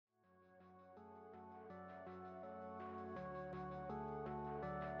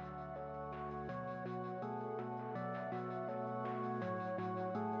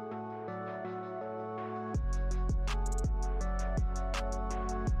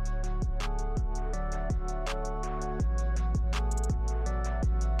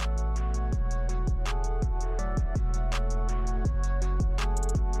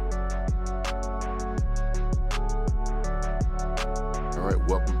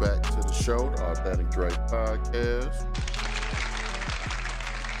Welcome back to the show, the Authentic Dre Podcast.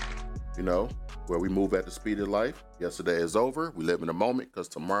 You know, where we move at the speed of life. Yesterday is over. We live in the moment because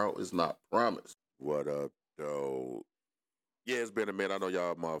tomorrow is not promised. What up, though? Yeah, it's been a minute. I know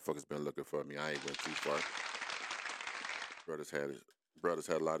y'all motherfuckers been looking for me. I ain't went too far. Brothers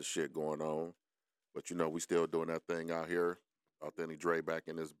had a lot of shit going on. But you know, we still doing that thing out here. Authentic Dre back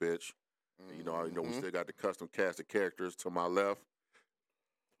in this bitch. And, you know, we still got the custom cast of characters to my left.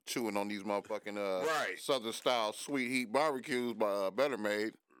 Chewing on these motherfucking Right. Southern style sweet heat barbecues by Better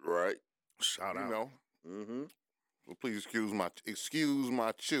Made. Right. Shout out. You know. Mm-hmm. So please excuse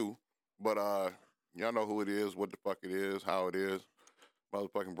my chew. But y'all know who it is, what the fuck it is, how it is.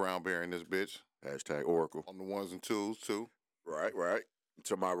 Motherfucking Brown Bear in this bitch. Hashtag Oracle. On the ones and twos too. Right.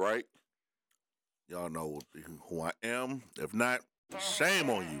 To my right. Y'all know who I am. If not,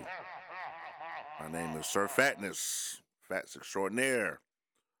 shame on you. My name is Sir Fatness. Fats extraordinaire.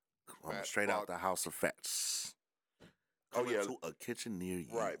 I'm straight out the House of Fats. Coming to a kitchen near you.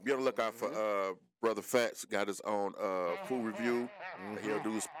 Right. Be on the lookout for Brother Fats. Got his own food review. He'll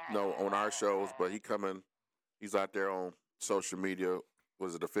do on our shows, but he's out there on social media.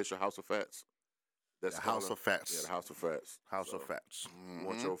 Was it official House of Fats? That's the House of Fats. Yeah, the House of Fats. House of Fats.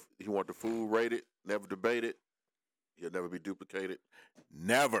 He want the food rated, never debated. He'll never be duplicated.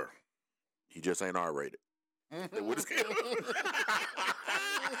 Never. He just ain't R-rated.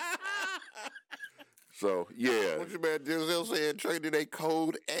 So, yeah. What your man Denzel said, traded a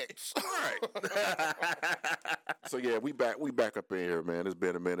code X. Right. So, yeah, we back up in here, man. It's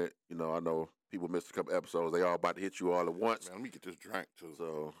been a minute. You know, I know people missed a couple episodes. They all about to hit you all at once. Man, let me get this drink, too.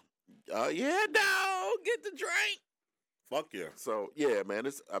 So, yeah, dog, get the drink. Fuck yeah. So, yeah, man,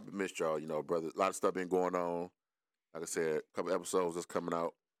 I've missed y'all, you know, brother. A lot of stuff been going on. Like I said, a couple episodes that's coming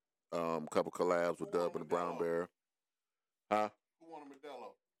out. Couple collabs with Dub and the Brown Bear. Huh? Who won a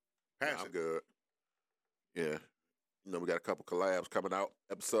Modelo? Pass it. Good. Yeah. You know, we got a couple collabs coming out.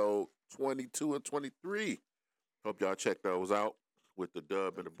 Episode 22 and 23. Hope y'all check those out with the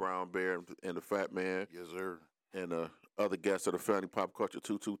Dub and the Brown Bear and the Fat Man. Yes, sir. And other guests of the Family Pop Culture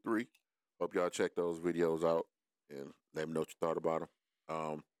 223. Hope y'all check those videos out and let me know what you thought about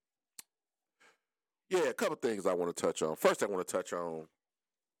them. Yeah, a couple things I want to touch on. First, I want to touch on.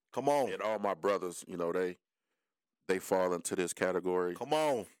 Come on. And all my brothers, you know, they fall into this category. Come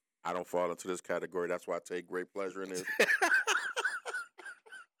on. I don't fall into this category. That's why I take great pleasure in this.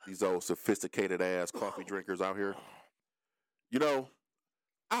 These old sophisticated ass coffee drinkers out here. You know,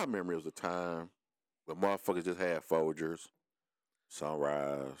 I remember it was a time when motherfuckers just had Folgers,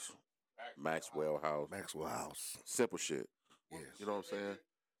 Sunrise, Maxwell House. Simple shit. Yes. You know what I'm saying?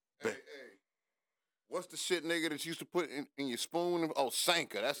 Hey. What's the shit, nigga, that you used to put in your spoon? Oh,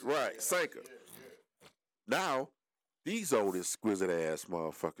 Sanka. That's right, Sanka. Yeah. Now, these old exquisite ass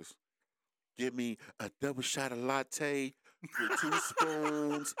motherfuckers give me a double shot of latte with 2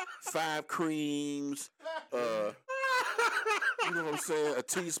 spoons, 5 creams, you know what I'm saying? A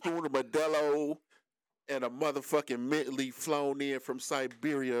teaspoon of Modelo and a motherfucking mint leaf flown in from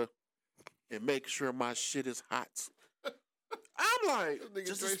Siberia and make sure my shit is hot. I'm like,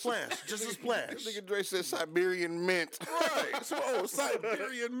 just a splash. Just a splash. This nigga Dre said Siberian mint. Right. So,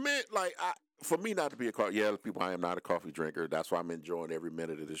 Siberian mint. Like, for me not to be people, I am not a coffee drinker. That's why I'm enjoying every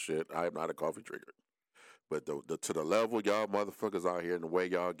minute of this shit. I am not a coffee drinker. But to the level y'all motherfuckers out here and the way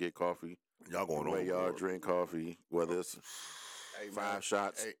y'all get coffee, y'all going the way y'all drink coffee, whether it's 5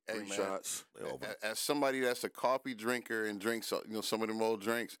 shots, 3 shots. As somebody that's a coffee drinker and drinks, some of them old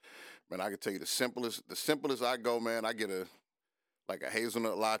drinks, man, I can tell you the simplest I go, man, I get a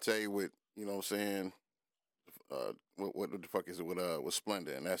hazelnut latte with, you know what I'm saying, what the fuck is it with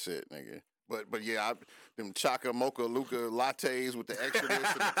Splenda, and that's it, nigga. But yeah, them Chaka Mocha Luca lattes with the extra this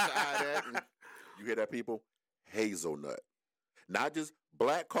and the side that. And you hear that, people? Hazelnut. Not just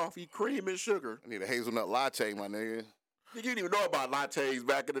black coffee, cream, and sugar. I need a hazelnut latte, my nigga. You didn't even know about lattes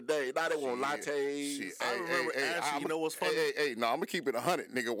back in the day. Now they want lattes. I remember you know what's funny? No, I'm going to keep it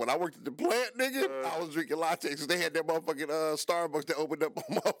 100, nigga. When I worked at the plant, nigga, I was drinking lattes because they had that motherfucking Starbucks that opened up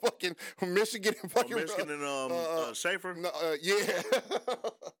on motherfucking Michigan and fucking... Michigan and Schaefer? Yeah.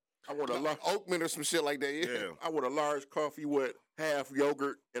 I want Oakman or some shit like that, yeah. I want a large coffee with half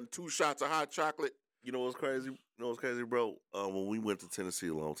yogurt and 2 shots of hot chocolate. You know what's crazy? Bro? When we went to Tennessee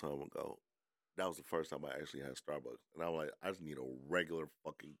a long time ago, that was the first time I actually had Starbucks. And I'm like, I just need a regular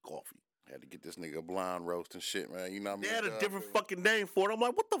fucking coffee. Had to get this nigga a blind roast and shit, man. You know what I mean? They had a different fucking name for it. I'm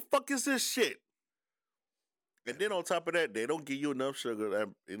like, what the fuck is this shit? And then on top of that, they don't give you enough sugar that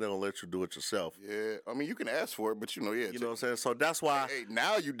they don't let you do it yourself. Yeah, I mean, you can ask for it, but You know what I'm saying? So that's why... Hey,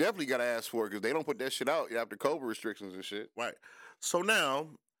 now you definitely got to ask for it because they don't put that shit out after COVID restrictions and shit. Right. So now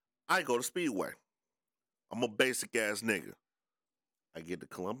I go to Speedway. I'm a basic ass nigga. I get the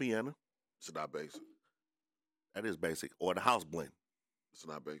Colombiana. It's not basic. That is basic. Or the house blend. It's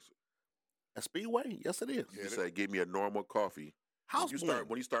not basic. At Speedway? Yes, it is. You say, give me a normal coffee. House blend.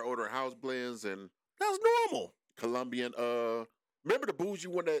 When you start ordering house blends and That's normal. Colombian, remember the bougie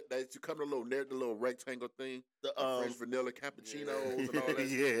one that you come to the little rectangle thing? The French vanilla cappuccinos and all that.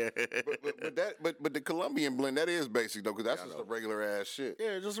 yeah. But the Colombian blend, that is basic though, because that's just a regular ass shit.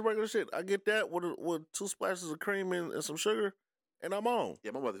 Yeah, just a regular shit. I get that with 2 splashes of cream and some sugar, and I'm on.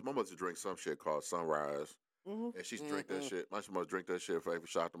 Yeah, my mother drinks some shit called Sunrise, and she's drink that shit. My mother drink that shit faithfully.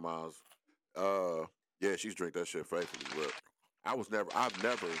 Shout out to Miles. Yeah, she's drink that shit faithfully. But I've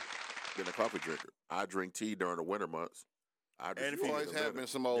never been a coffee drinker. I drink tea during the winter months. And you always have been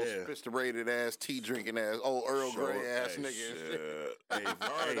some old sophisticated ass tea drinking ass, old Earl Grey ass nigga. Hey,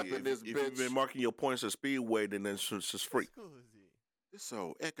 if you've been marking your points at Speedway, then it's just free. It's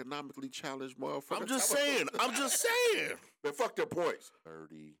so economically challenged, motherfucker. I'm just saying. Man, fuck their points.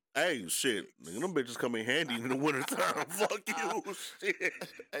 30. Hey, shit. Nigga, them bitches come in handy in the wintertime. Fuck you, shit.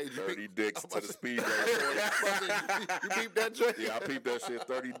 Hey, 30 dicks to the Speedway. You peep that joint? Yeah, I peeped that shit.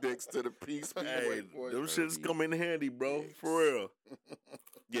 30 dicks to the Speedway. Hey, them shits come in handy, bro. For real.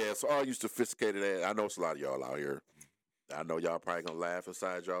 Yeah, so all you sophisticated ass, I know it's a lot of y'all out here. I know y'all probably gonna laugh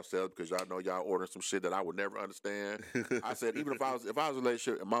inside yourselves because y'all know y'all ordering some shit that I would never understand. I said, even if I was in a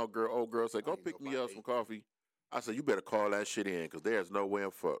relationship and my old girl said, go pick me up some coffee. I said, you better call that shit in because there's no way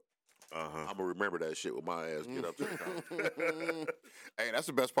in fuck. I'm gonna remember that shit with my ass. Get up to the counter. Hey, that's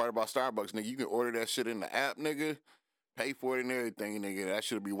the best part about Starbucks, nigga. You can order that shit in the app, nigga. Pay for it and everything, nigga. That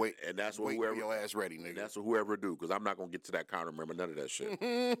should be waiting. And that's what wait whoever your ass ready, nigga. And that's what whoever do because I'm not gonna get to that counter and remember none of that shit.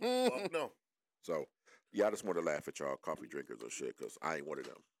 Fuck no. So. Yeah, I just want to laugh at y'all coffee drinkers or shit because I ain't one of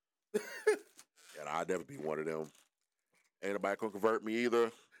them. And I'll never be one of them. Ain't nobody gonna convert me either.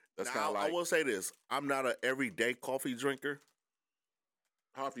 That's kind of like. I will say this. I'm not an everyday coffee drinker.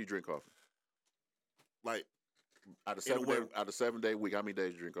 How often you drink coffee? Like, out of 7-day week, how many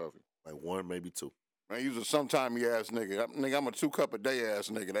days you drink coffee? Like 1, maybe 2. Man, you's a sometime ass nigga. I'm a 2 cup a day ass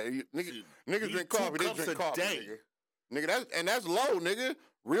nigga. Niggas drink coffee. They drink coffee, nigga. That's low, nigga.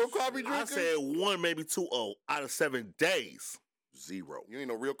 Real coffee drinker? I said 1, maybe 2 out of 7 days. 0. You ain't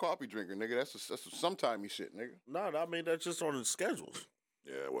no real coffee drinker, nigga. That's sometime shit, nigga. No, I mean that's just on the schedules.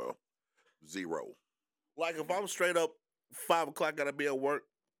 Yeah, well, 0. Like if I'm straight up 5 o'clock, gotta be at work,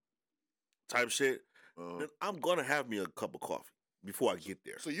 type shit. Then I'm gonna have me a cup of coffee before I get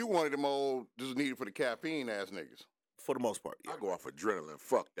there. So you one of them old just needed for the caffeine ass niggas? For the most part, yeah. I go off adrenaline.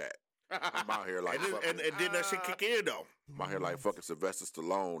 Fuck that. I'm out here like and then that shit kick in though. I'm out here like fucking Sylvester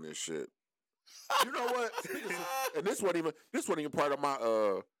Stallone and shit. You know what? And this wasn't even part of my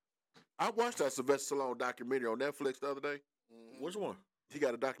I watched that Sylvester Stallone documentary on Netflix the other day. Which one? He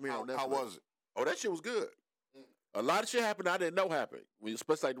got a documentary on Netflix. How was it? Oh, that shit was good. A lot of shit happened I didn't know happened.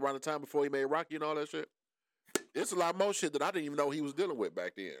 Especially like around the time before he made Rocky and all that shit. It's a lot more shit that I didn't even know he was dealing with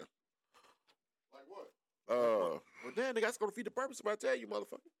back then. Like what? Well, damn, nigga, that's gonna feed the purpose if I tell you,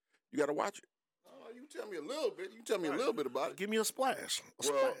 motherfucker. You gotta watch it. You tell me a little bit. You can tell me a little bit about it. Give me a splash.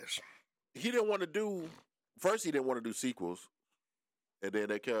 Splash. He didn't want to do. First, he didn't want to do sequels, and then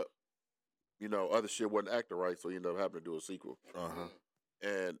they kept, other shit wasn't acting right, so he ended up having to do a sequel.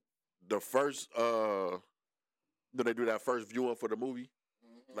 And the first, they do that first viewing for the movie.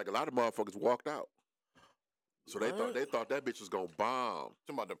 Like a lot of motherfuckers walked out, so they thought that bitch was gonna bomb.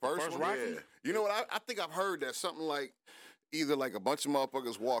 Talking about the first one, Rocky? Yeah. You know what? I think I've heard that something like. Either like a bunch of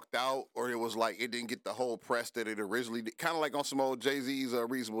motherfuckers walked out, or it was like it didn't get the whole press that it originally did. Kind of like on some old Jay-Z's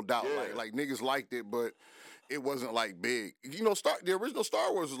Reasonable Doubt. Yeah. Like niggas liked it, but it wasn't like big. The original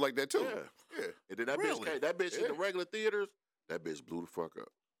Star Wars was like that too. Yeah. And then that bitch in the regular theaters, that bitch blew the fuck up.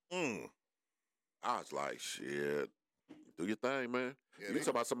 I was like, shit, do your thing, man. Yeah, you talking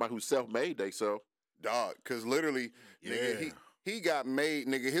about somebody who self-made theyself. Dog, because literally, nigga, he got made,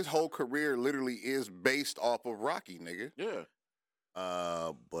 nigga. His whole career literally is based off of Rocky, nigga.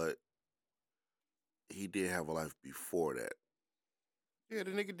 Yeah. But he did have a life before that. Yeah,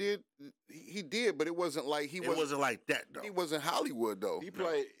 the nigga did. He did, but it wasn't like It wasn't like that though. He wasn't Hollywood though. He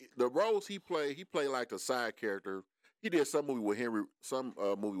played the roles he played. He played like the side character. He did some movie with Henry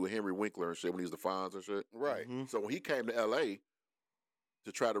Winkler and shit when he was the Fonz and shit. Right. So when he came to L.A.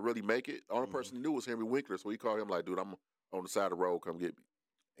 to try to really make it, the only person he knew was Henry Winkler. So he called him like, dude, I'm on the side of the road, come get me.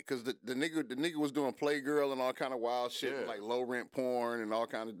 Because the nigga was doing Playgirl and all kind of wild shit, like low rent porn and all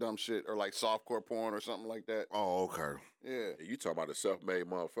kind of dumb shit, or like softcore porn or something like that. Oh, okay. Yeah. You talking about a self-made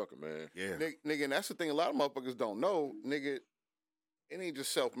motherfucker, man. Yeah. Nigga, and that's the thing a lot of motherfuckers don't know, nigga. it ain't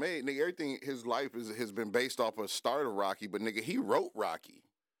just self-made, nigga. Everything his life has been based off of start of Rocky, but nigga, he wrote Rocky.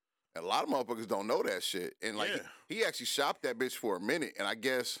 And a lot of motherfuckers don't know that shit. And like he actually shopped that bitch for a minute. And I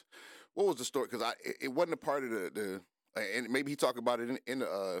guess what was the story? Because it wasn't a part of the and maybe he talked about it in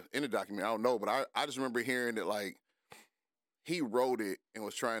the document. I don't know, but I just remember hearing that like he wrote it and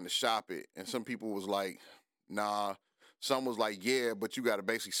was trying to shop it, and some people was like, nah. Some was like, yeah, but you got to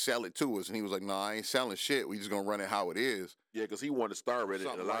basically sell it to us. And he was like, nah, I ain't selling shit. We just going to run it how it is. Yeah, because he wanted to star with it.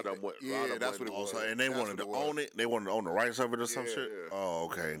 And a lot of them went. Yeah, that's what it was. And they wanted to own it. They wanted to own the rights of it or some shit. Yeah. Oh,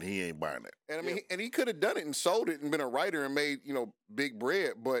 okay. And he ain't buying it. And I mean, and he could have done it and sold it and been a writer and made, big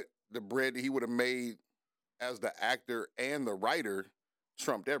bread. But the bread that he would have made as the actor and the writer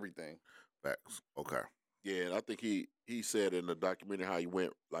trumped everything. Facts. Okay. Yeah, and I think he said in the documentary how he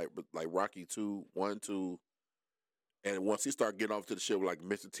went like Rocky 2, 1, 2. And once he started getting off to the shit with like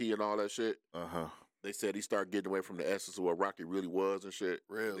Mr. T and all that shit, they said he started getting away from the essence of what Rocky really was and shit.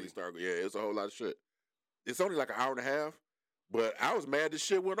 Really? It's a whole lot of shit. It's only like an hour and a half, but I was mad this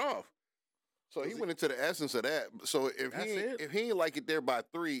shit went off. So he went into the essence of that. So if he ain't like it there by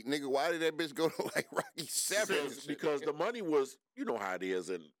 3, nigga, why did that bitch go to like Rocky 7? Because the money was, you know how it is,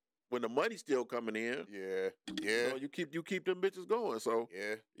 and when the money's still coming in, yeah, you keep them bitches going. So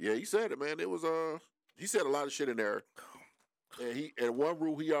yeah, he said it, man. It was he said a lot of shit in there, and one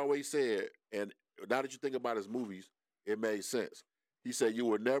rule he always said, and now that you think about his movies, it made sense. He said you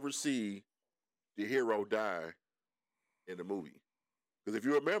will never see the hero die in the movie, because if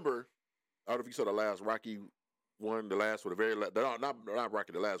you remember, I don't know if you saw the last Rocky one, the last one, the very last, not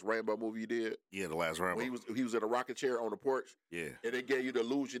Rocky, the last Rambo movie he did. Yeah, the last Rambo. He was in a rocket chair on the porch. Yeah, and they gave you the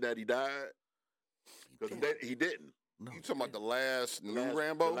illusion that he died because he didn't. No. You talking about the last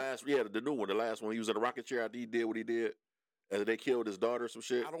Rambo? The new one, the last one. He was in a rocket chair after he did what he did, and they killed his daughter or some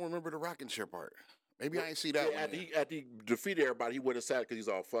shit. I don't remember the rocket chair part. Maybe I ain't see that one. After he defeated everybody, he went inside because he's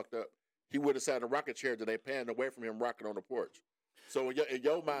all fucked up. He went inside the rocket chair, then they panned away from him rocking on the porch. So in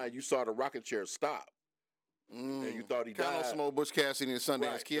your mind, you saw the rocket chair stop. And you thought he died. Kind of some old Butch Cassidy and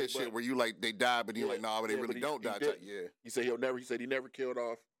Sundance Kid shit where you like they died, but you're like, nah, but they really don't die. He said he never killed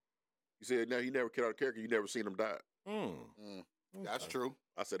off. He said he never killed off a character. You never seen him die. That's true.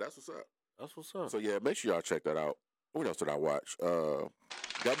 I said that's what's up. That's what's up. So yeah, make sure y'all check that out. What else did I watch?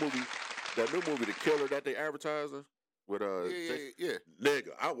 That new movie, The Killer, that they advertising with yeah. Nigga,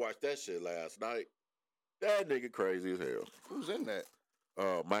 I watched that shit last night. That nigga crazy as hell. Who's in that?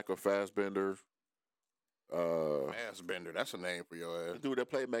 Michael Fassbender. Fassbender, that's a name for your ass. The dude that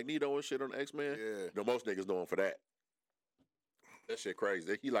played Magneto and shit on X-Men. Yeah. You know, most niggas know him for that. That shit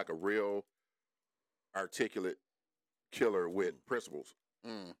crazy. He like a real articulate killer with principles.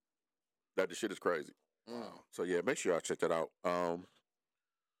 That the shit is crazy. So yeah, make sure y'all check that out.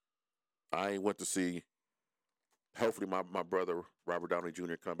 I ain't went to see. Hopefully, my brother Robert Downey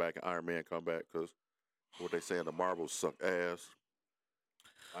Jr. come back and Iron Man come back, because what they saying, the Marvels suck ass.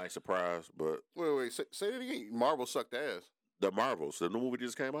 I ain't surprised, but wait, say that again. Marvel sucked ass. The Marvels, the new movie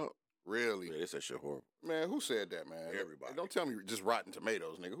just came out. Really? Yeah, they said shit horrible. Man, who said that, man? Everybody. Don't tell me just Rotten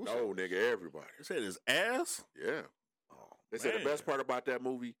Tomatoes, nigga. Who said nigga, everybody. They said his ass? Yeah. Oh, they said the best part about that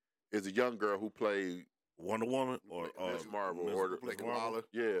movie is a young girl who played Wonder Woman or Miss Marvel or Kamala.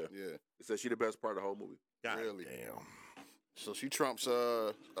 Yeah. Yeah. They said she the best part of the whole movie. God really? Damn. So she trumps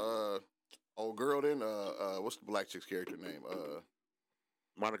old girl then? What's the black chick's character name?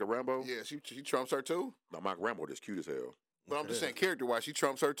 Monica Rambeau? Yeah, she trumps her too? No, Monica Rambeau just cute as hell. But I'm just saying character wise, she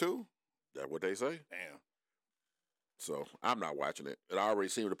trumps her too? That's what they say. Damn. So I'm not watching it. And I already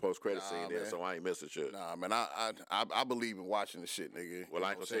seen the post credit scene there, so I ain't missing shit. Nah, man, I believe in watching the shit, nigga. Well,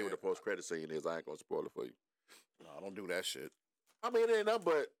 I ain't gonna say what the post credit scene is. I ain't gonna spoil it for you. Nah, don't do that shit. I mean, it ain't nothing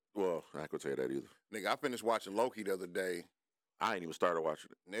but, well, I ain't gonna tell you that either. Nigga, I finished watching Loki the other day. I ain't even started watching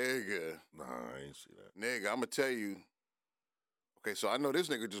it. Nigga. Nah, I ain't see that. Nigga, I'm gonna tell you. Okay, so I know this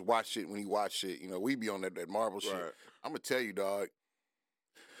nigga just watch shit when he watch shit. You know, we be on that Marvel shit. Right. I'm gonna tell you, dog.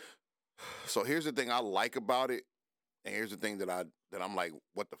 So here's the thing I like about it, and here's the thing that I'm like,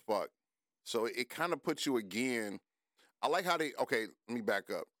 what the fuck? So it kind of puts you again. I like how they. Okay, let me back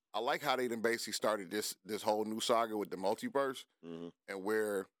up. I like how they then basically started this whole new saga with the multiverse, and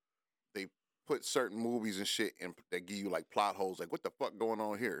where they put certain movies and shit in that give you like plot holes, like what the fuck going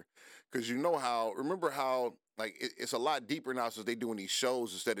on here? Because you know how. Remember how like it's a lot deeper now since they doing these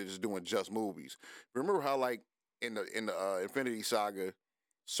shows instead of just doing just movies. Remember how like in the Infinity Saga,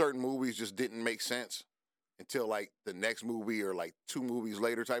 certain movies just didn't make sense until like the next movie or like 2 movies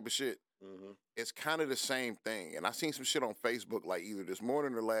later type of shit. It's kind of the same thing. And I seen some shit on Facebook like either this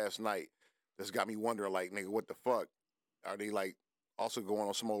morning or last night that's got me wondering like, nigga, what the fuck? Are they like also going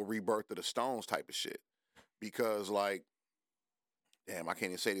on some old Rebirth of the Stones type of shit? Because like damn, I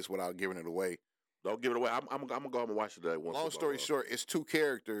can't even say this without giving it away. Don't give it away. I'm gonna go home and watch it today. Once Long it's story over. short, it's two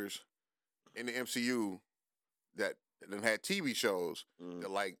characters in the MCU that then had TV shows Mm.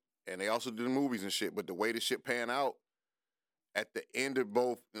 that like, and they also did movies and shit. But the way the shit pan out at the end of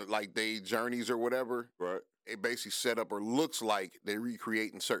both, like they journeys or whatever, Right. it basically set up or looks like they're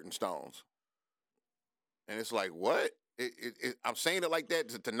recreating certain stones. And it's like, what? I'm saying it like that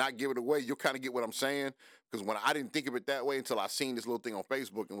to not give it away. You'll kind of get what I'm saying. Because when I didn't think of it that way until I seen this little thing on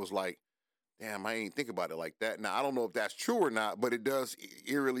Facebook and was like, damn, I ain't think about it like that. Now, I don't know if that's true or not, but it does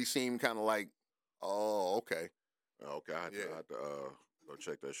eerily seem kind of like, oh, okay. Okay, I have Yeah. to go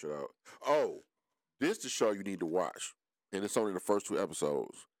check that shit out. Oh, this the show you need to watch, and it's only the first 2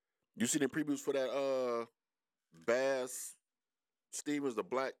 episodes. You see the previews for that Bass Stevens, the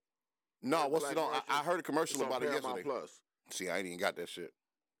black? No, what's Black it on? version? I heard a It's commercial on about it Paramount yesterday. Plus. See, I ain't even got that shit.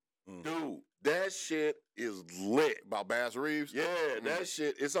 Dude, that shit is lit. About Bass Reeves? Yeah, that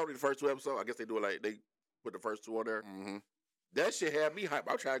shit. It's only the first 2 episodes. I guess they do it like they put the first 2 on there. Mm-hmm. That shit had me hyped.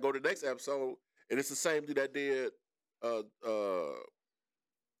 I'm trying to go to the next episode, and it's the same dude that did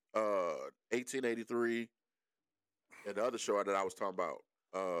 1883 and the other show that I was talking about.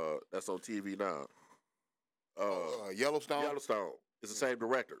 That's on TV now. Yellowstone? Yellowstone. It's the same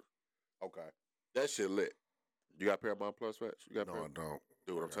director. Okay. That shit lit. You got Paramount Plus, Fats? You got No, I Paramount? don't.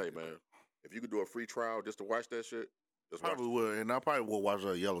 Do what I'm telling you, man. If you could do a free trial just to watch that shit, just Probably watch would, and I probably will watch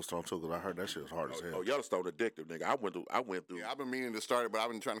Yellowstone too, because I heard that shit is hard as it. hell. Oh, Yellowstone addictive, nigga. I went through. Yeah, I've been meaning to start it, but I've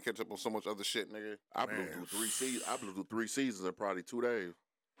been trying to catch up on so much other shit, nigga. I blew Man. through 3 seasons. I blew through 3 seasons in probably 2 days.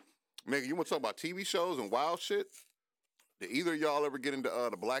 Nigga, you want to talk about TV shows and wild shit? Did either of y'all ever get into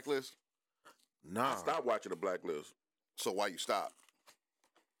the Blacklist? Nah. I stopped watching the Blacklist So why you stop?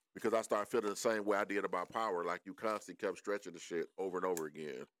 because I started feeling the same way I did about Power. Like you constantly kept stretching the shit over and over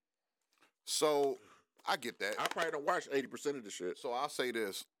again. So I get that. I probably don't watch 80% of the shit. So I'll say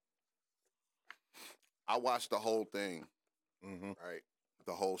this. I watched the whole thing, Mm-hmm. right?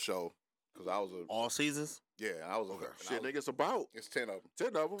 The whole show. Because I was All seasons? I was Okay. and I Shit, was- nigga, it's about It's 10 of them.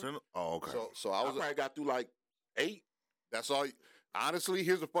 10 of them. Oh, okay. So I I was, probably got through like 8. that's all. Honestly,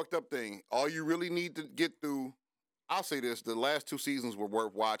 here's the fucked up thing. All you really need to get through, I'll say this, the last 2 seasons were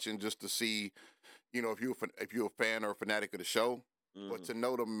worth watching just to see, you know, if you're a fan or a fanatic of the show. But to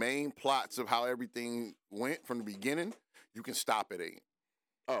know the main plots of how everything went from the beginning, you can stop at 8.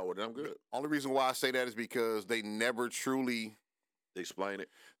 Oh, well, then I'm good. Only reason why I say that is because they never truly Explain it.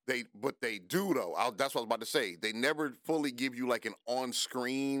 but they do though. That's what I was about to say. They never fully give you like an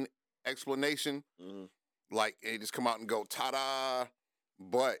on-screen explanation. Mhm. Like they just come out and go ta-da.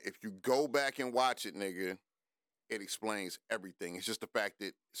 But if you go back and watch it, nigga, it explains everything. It's just the fact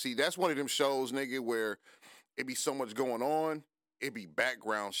that that's one of them shows, nigga, where it be so much going on. It be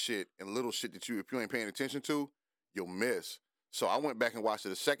background shit and little shit that if you ain't paying attention to, you'll miss. So I went back and watched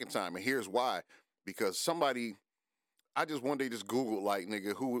it a second time, and here's why. Because I just one day just Googled like,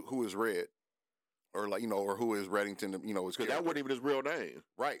 nigga, who is Red? Or like, you know, or who is Reddington, you know, his Because that character. wasn't even his real name.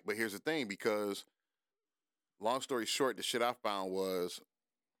 Right, but here's the thing, because long story short, the shit I found was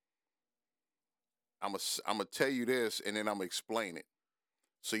I'm gonna tell you this and then I'm gonna explain it.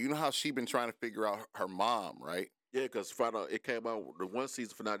 So you know how she been trying to figure out her mom, right? Yeah, because it came out the one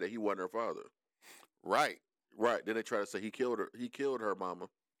season finale that he wasn't her father. Right. Right. Then they try to say he killed her. He killed her mama.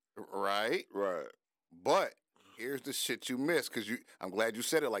 Right. Right. But here's the shit you missed, because I'm glad you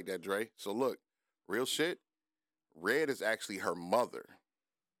said it like that, Dre. So look, real shit, Red is actually her mother.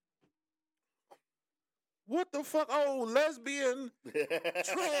 What the fuck? Oh, lesbian,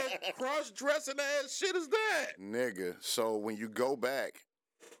 cross-dressing ass shit is that? Nigga. So when you go back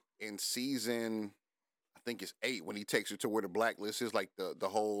in season, I think it's 8, when he takes her to where the blacklist is, like the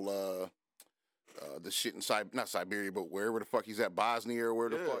whole the shit in not Siberia, but wherever the fuck he's at, Bosnia or where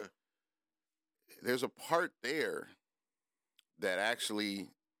the fuck. There's a part there that actually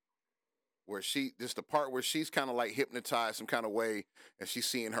where the part where she's kind of like hypnotized some kind of way, and she's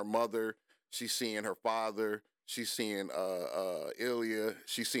seeing her mother, she's seeing her father, she's seeing Ilya,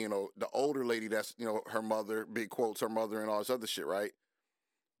 she's seeing the older lady that's, you know, her mother, big quotes, her mother, and all this other shit, right?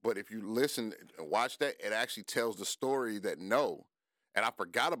 But if you listen and watch that, it actually tells the story that no, and I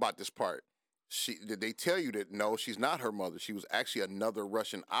forgot about this part. Did they tell you that no, she's not her mother? She was actually another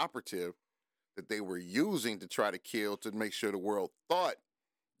Russian operative that they were using to try to kill, to make sure the world thought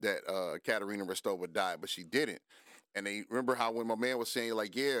that Katerina Rostova died, but she didn't. And they remember how when my man was saying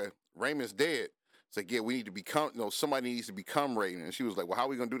like, yeah, Raymond's dead. It's like, yeah, we need to become, somebody needs to become Raymond. And she was like, well, how are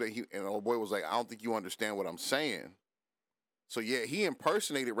we gonna do that? And the old boy was like, I don't think you understand what I'm saying. So yeah, he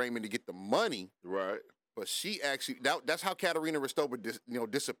impersonated Raymond to get the money. Right. But she actually that's how Katerina Rostova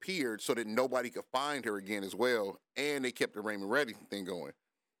disappeared so that nobody could find her again as well. And they kept the Raymond Reddy thing going.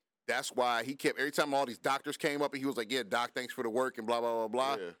 That's why he kept every time all these doctors came up and he was like, "Yeah, doc, thanks for the work," and blah blah blah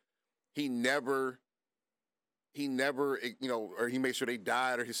blah. Yeah. He never, or he made sure they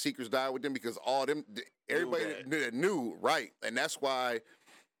died or his secrets died with them because all them everybody that knew, right? And that's why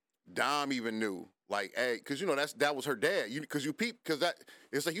Dom even knew. Like, hey, because that was her dad. Because that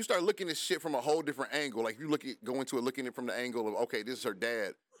it's like you start looking at shit from a whole different angle. Like if you looking at it from the angle of, okay, this is her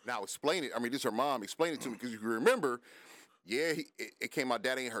dad. Now explain it. I mean, this is her mom. Explain it to me because if you remember, yeah, it came out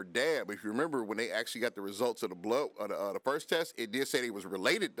that ain't her dad. But if you remember when they actually got the results of the blood the first test, it did say they was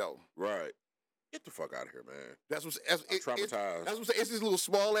related though. Right. Get the fuck out of here, man. That's what's traumatized. That's what I'm saying. It's these little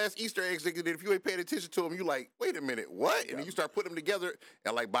small ass Easter eggs that if you ain't paying attention to them, you like, wait a minute, what? And then you start putting them together,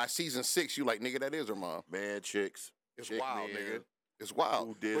 and like by season 6, you like, nigga, that is her mom. Man, chicks. It's Chick wild, man. nigga. It's wild.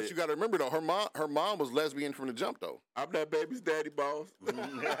 Who did But it? you got to remember though, her mom was lesbian from the jump though. I'm that baby's daddy, boss.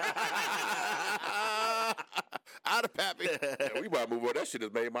 Out of Pappy. Yeah, we about to move on. That shit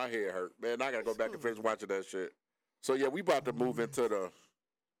has made my head hurt, man. I gotta go back and finish watching that shit. So yeah, we about to move into the.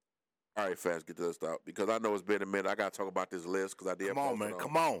 All right, fast, get this out because I know it's been a minute. I gotta talk about this list because I did. Come on, post man. it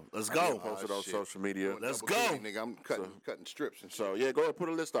Come on. Let's I did go. post it on shit. social media. Let's Double go. duty, nigga. I'm cutting strips and shit. So yeah, go ahead, put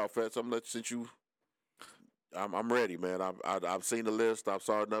a list out, fast. Since you. I'm ready, man. I've seen the list. I've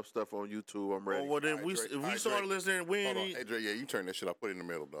saw enough stuff on YouTube. I'm ready. Oh, well, then All right, if Drake. we All right, saw Drake. the list, then we Hold on. ain't. Hey, Dre, yeah, you turn that shit off. Put it in the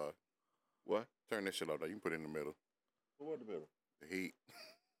middle, dog. What? Turn that shit off, dog. You can put it in the middle. What the middle? The heat.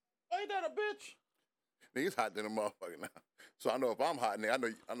 Ain't that a bitch? Nigga, it's hot than a motherfucker now. So I know if I'm hot,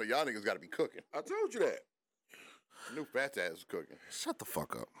 nigga, I know y'all niggas got to be cooking. I told you that. I knew Fat's ass is cooking. Shut the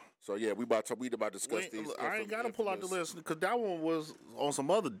fuck up. So yeah, we about to discuss these. I ain't got to pull out the infamous- list because that one was on some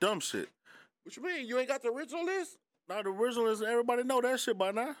other dumb shit. What you mean? You ain't got the original list? Now, the original list, everybody know that shit by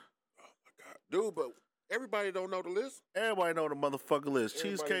now. God, dude, but everybody don't know the list. Everybody know the motherfucker list.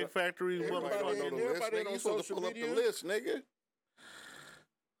 Everybody Cheesecake know- Factory, everybody Everybody motherfucker. don't know the list, Everybody nigga. on You supposed to social pull up the media? list, nigga.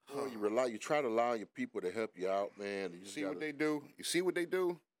 You try to allow your people to help you out, man. You see what they do? You see what they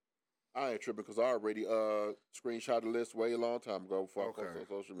do? I ain't tripping because I already screenshot the list way a long time ago before I posted Okay. on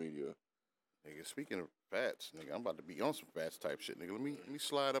social media. Nigga, speaking of fats, nigga, I'm about to be on some fats type shit, nigga. Let me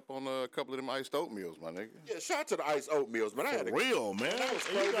slide up on a couple of them iced oatmeals, my nigga. Yeah, shout out to the iced oatmeals, man. I had For to real, man. That was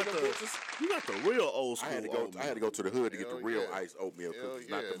You crazy, got them the, bitches. you got the real old school. I had to go to the hood to get the Hell real yeah. iced oatmeal Hell cookies,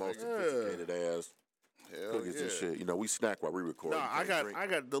 not the yeah, most nigga. sophisticated ass Hell cookies yeah. and shit. You know, we snack while we record. No, We I can't drink.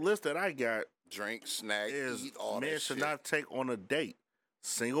 got the list that I got Drink, snack, is eat, all men that should shit. not take on a date.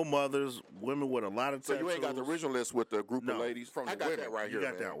 Single mothers, women with a lot of So tattoos. you ain't got the original list with the group No, of ladies? from I the got women. that right You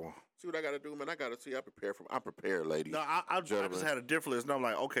here, got man. that one. See what I got to do, man? I got to see. I'm prepared, ladies. No, I Gentlemen. just had a different list, and I'm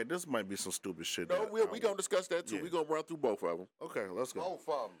like, okay, this might be some stupid shit. No, that we I going to discuss that, too. Yeah. we going to run through both of them. Okay, let's go. Both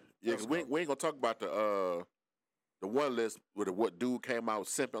of them. Yeah, 'cause we ain't going to talk about the one list with what dude came out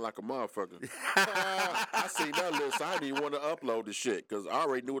simping like a motherfucker. I seen that list. So I didn't even want to upload the shit because I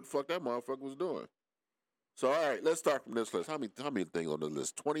already knew what the fuck that motherfucker was doing. So, all right, let's start from this list. How many things on the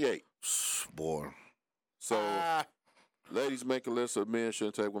list? 28. Boy. So, ladies make a list of men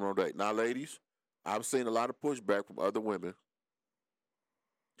shouldn't take one on a date. Now, ladies, I've seen a lot of pushback from other women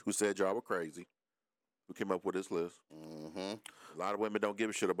who said y'all were crazy, who came up with this list. Mm-hmm. A lot of women don't give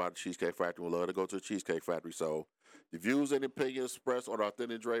a shit about the Cheesecake Factory and love to go to the Cheesecake Factory. So, the views and opinions expressed on the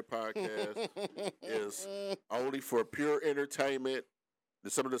Authentic Dre podcast is only for pure entertainment.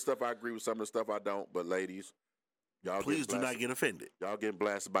 Some of the stuff I agree with, some of the stuff I don't. But, ladies, y'all Please do get not blasted. get offended. Y'all getting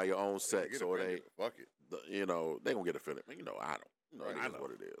blasted by your own sex, so it ain't. Fuck it. You know, they gonna get offended. You know, I don't. You know, Right, it I is know. what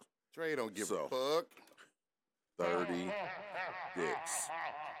it is. Trey don't give So. a fuck. 30 dicks.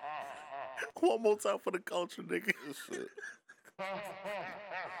 One more time for the culture, nigga. Shit.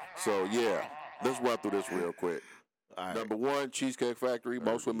 So yeah, let's run through this real quick. All right. Number one, Cheesecake Factory.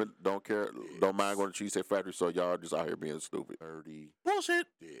 Most women don't mind going to Cheesecake Factory, so y'all just out here being stupid. 30 Bullshit.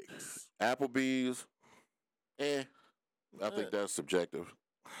 dicks. Applebee's, I think that's subjective.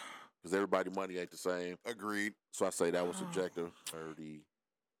 Because everybody money ain't the same. Agreed. So I say that was subjective. 30.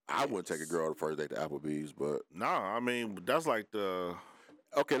 I wouldn't take a girl on the first date to Applebee's, but Nah, I mean, that's like the.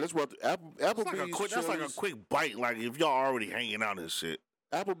 okay, let's run through Applebee's. That's like a Chili's- quick bite. Like if y'all already hanging out and shit.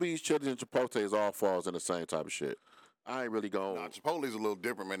 Applebee's, Chili's, and Chipotle's all falls in the same type of shit. I ain't really going. Nah, Chipotle's a little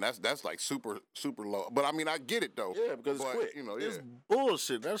different, man. That's like super low. But I mean, I get it though. Yeah, because it's But, quick. You know, It's yeah.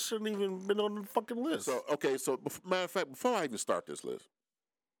 bullshit. That shouldn't even been on the fucking list. So okay, so matter of fact, before I even start this list,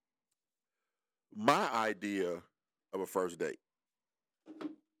 my idea of a first date,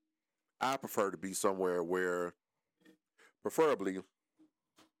 I prefer to be somewhere where, preferably,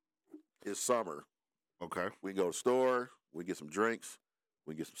 it's summer. okay. We can go to the store, we get some drinks,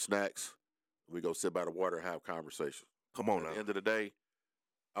 we get some snacks, We go sit by the water and have conversation. Come on At now. the end of the day,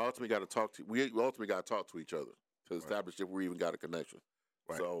 I ultimately got to talk to. We ultimately got to talk to each other to establish if we even got a connection.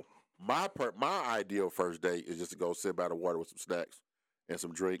 Right. So my ideal first date is just to go sit by the water with some snacks and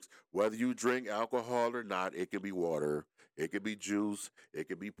some drinks. Whether you drink alcohol or not, it can be water, it could be juice, it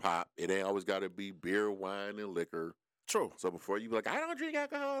could be pop. It ain't always got to be beer, wine, and liquor. True. So before you be like, I don't drink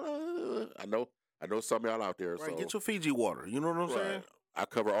alcohol. I know some of y'all out there. Right. So Get your Fiji water. You know what I'm right. saying? I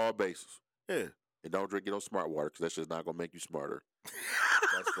cover all bases. Yeah. And don't drink smart water because that's just not gonna make you smarter.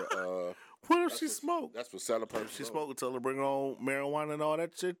 That's for What if she smoke? That's for selling purposes. She smoke until her bring her own marijuana and all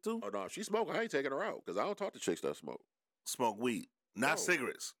that shit too. Oh no, if she smoking. I ain't taking her out because I don't talk to chicks that smoke. Smoke weed, not No.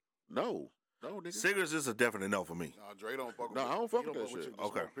 cigarettes. No, nigga. Cigarettes is a definite no for me. Nah, Dre don't fuck. No, I don't fuck with that you. shit.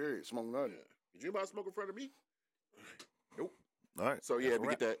 Okay. Smoke, period. Smoke nothing. Did you about to smoke in front of me? Nope. All right. So yeah,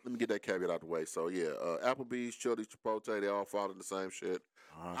 that's let me get that caveat out the way. So yeah, Applebee's, Chili's, Chipotle, they all fall in the same shit.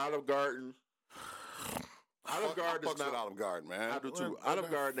 all right. Olive Garden. Olive Garden I is fucks with not. Olive Garden, man. I do too. Well,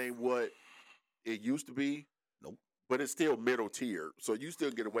 Olive Garden ain't what it used to be. Nope. But it's still middle tier, so you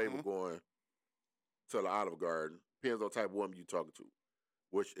still get away with going to the Olive Garden. Depends on the type of woman you talking to.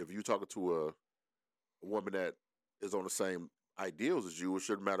 Which, if you talking to a woman that is on the same ideals as you, it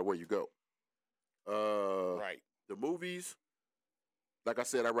shouldn't matter where you go. Right. The movies, like I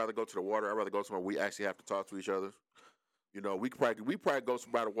said, I'd rather go to the water. I'd rather go somewhere we actually have to talk to each other. You know, we probably go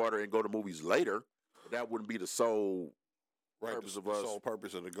by the water and go to movies later. But that wouldn't be the sole Right. purpose the, of the us. sole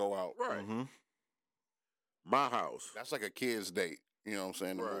purpose of to go out. Right. Mhm. My house. That's like a kid's date. You know what I'm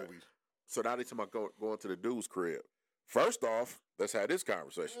saying? The Right. movies. So now they talking about going to the dude's crib. First off, let's have this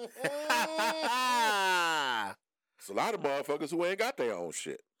conversation. It's a lot of motherfuckers who ain't got their own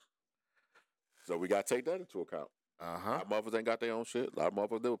shit. So we got to take that into account. A Uh-huh. lot of motherfuckers ain't got their own shit. A lot of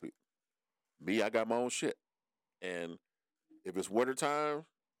motherfuckers do people. Me, I got my own shit. And if it's wintertime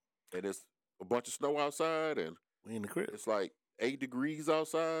and it's a bunch of snow outside and We in the crib. it's like 8 degrees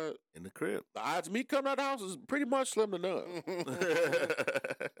outside, In the crib. the odds of me coming out of the house is pretty much slim to none.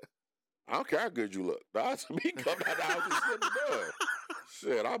 I don't care how good you look. The odds of me coming out of the house is slim to none.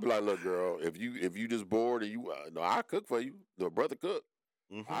 Shit, I'll be like, look, girl, if you just bored and you, no, I'll cook for you. The brother cook.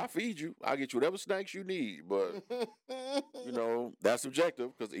 Mhm. I'll feed you. I'll get you whatever snacks you need. But, you know, that's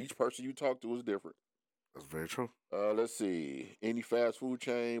subjective because each person you talk to is different. That's very true. Let's see. Any fast food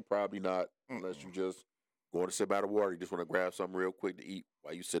chain? Probably not, unless you just going to sit by the water. You just want to grab something real quick to eat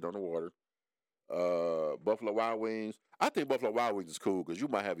while you sit on the water. Buffalo Wild Wings. I think Buffalo Wild Wings is cool because you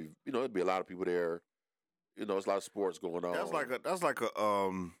might have, there'd be a lot of people there. You know, there's a lot of sports going on. That's like a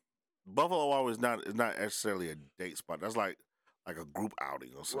Buffalo Wild Wings is not necessarily a date spot. That's like a group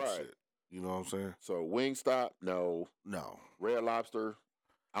outing or some Right. shit. You know what I'm saying? So Wingstop, no. No. Red Lobster.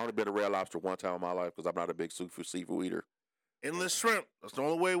 I only been to Red Lobster one time in my life because I'm not a big seafood eater. Endless shrimp. That's the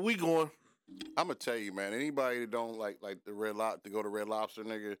only way we going. I'm gonna tell you, man. Anybody that don't like the to go to Red Lobster,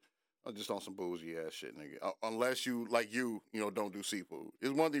 nigga, just on some bougie ass shit, nigga. Unless you don't do seafood.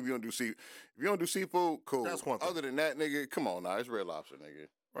 It's one thing if you don't do seafood. If you don't do seafood, cool. That's one thing. Other than that, nigga, come on now, it's Red Lobster, nigga.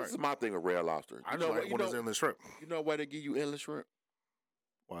 Right. This is my thing with Red Lobster. I just like when it's endless shrimp. You know why they give you endless shrimp?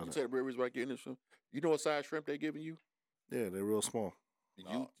 Why You is say that? the real reason why they give endless shrimp? You know what size shrimp they giving you? Yeah, they're real small.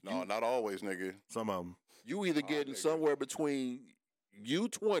 No, not always, nigga. Some of them. You either getting nigga. somewhere between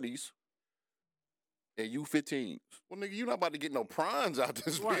U20s and U15s. Well, nigga, you not about to get no prawns out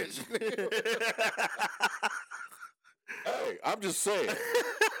this Right. bitch. nigga. Hey, I'm just saying.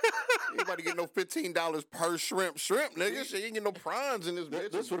 You ain't about to get no $15 per shrimp, nigga. Shit, you ain't get no prawns in this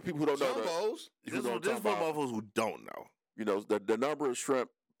bitch. This for the people who don't know that. Jumbos. You This know is what for I'm talking about. motherfuckers who don't know. You know, the number of shrimp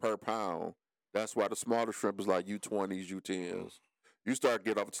per pound, that's why the smaller shrimp is like U20s, U10s. You start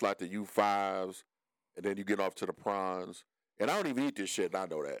getting off to like the U5s, and then you get off to the prawns. And I don't even eat this shit, and I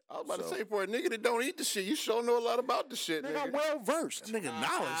know that. I was about to say, for a nigga that don't eat the shit, you sure know a lot about the shit, Nigga, I'm nigga. well versed. That nigga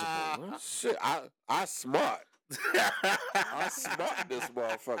knowledgeable. man. Shit, I smart. I smart this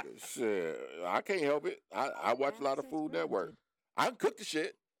motherfucker. Shit, I can't help it. I watch a lot of Food Network. I can cook the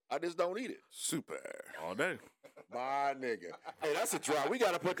shit. I just don't eat it. Super. All day. My nigga. Hey, that's a drop. We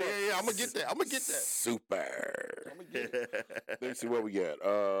gotta put that. Yeah, I'm gonna get that. I'm gonna get that. Super. Let me see what we got.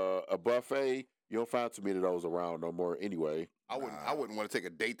 A buffet. You don't find too many of those around no more anyway. I wouldn't want to take a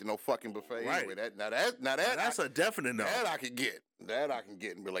date to no fucking buffet. Right. Anyway. Now That's a definite no. that I could get. That I can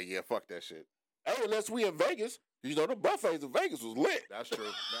get and be like, yeah, fuck that shit. Hey, unless we in Vegas. You know, the buffets in Vegas was lit. That's true.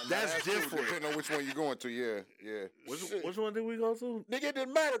 That's true, different. Depending on which one you're going to. Yeah. Which one did we go to? Nigga, it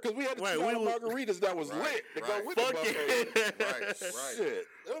didn't matter because we had the Right, $2 we was- margaritas that was Right, lit to right. go with Fuck the buffet. yeah. Right. Shit,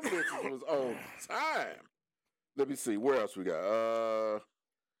 them bitches was on time. Let me see, where else we got?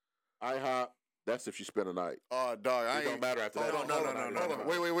 IHOP. That's if she spend a night. Oh, dog, I It don't ain't. matter after that. Hold on, No, hold no, on, no, hold no, on.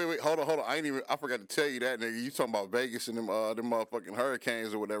 no. Wait. Hold on. I forgot to tell you that, nigga. You talking about Vegas and them motherfucking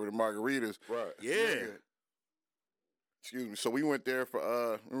hurricanes or whatever, the margaritas. Right. Yeah. Nigga. Excuse me. So we went there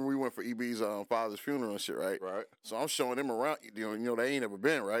for remember we went for EB's father's funeral and shit, right? Right. So I'm showing them around. You know they ain't never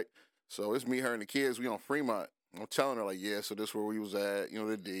been, right? So it's me, her, and the kids. We on Fremont. I'm telling her like, yeah. So this where we was at. You know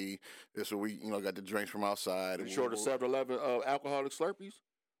the D. This where we got the drinks from outside. You sure the 7-Eleven alcoholic Slurpees?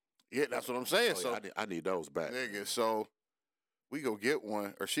 Yeah, that's what I'm saying. Oh, So yeah, I need those back. nigga, so we go get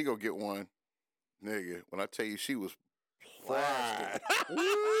one, or she go get one. Nigga, when I tell you she was plastered,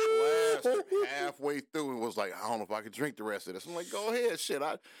 plastered halfway through and was like, I don't know if I could drink the rest of this. I'm like, go ahead, shit.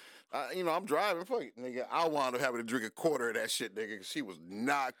 I'm driving, fuck it, nigga. I wound up having to drink a quarter of that shit, nigga, because she was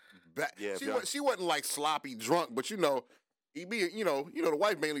not back. Yeah, She wasn't like sloppy drunk, but EB, the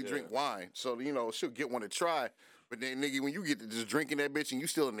wife mainly drink wine, so she'll get one to try. But then, nigga, when you get to just drinking that bitch and you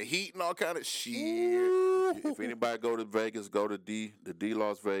still in the heat and all kind of shit. If anybody go to Vegas, go to the D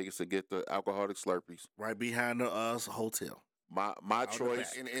Las Vegas and get the alcoholic Slurpees. Right behind the hotel. My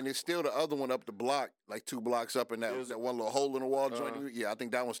choice. And it's still the other one up the block, like 2 blocks up in that one little hole in the wall joint. Yeah, I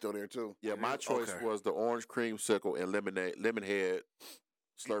think that one's still there too. Yeah, my choice was the orange creamsicle and lemon head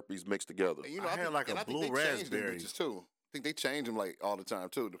Slurpees mixed together. And, I had like a blue raspberry too. I think they change them like all the time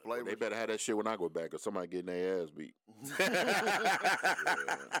too. The flavor. They better have that shit when I go back, or somebody getting their ass beat.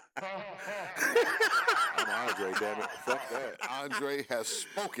 I'm Andre, damn it. Fuck that. Andre has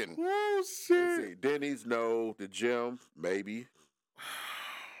spoken. Oh Let's shit! see. Denny's, no. The gym, maybe.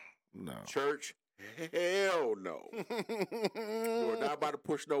 No. Church, hell no. You are not about to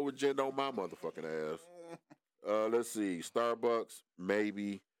push no agenda on my motherfucking ass. Let's see. Starbucks,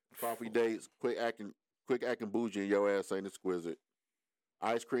 maybe. Coffee dates, quick acting bougie, and your ass ain't exquisite.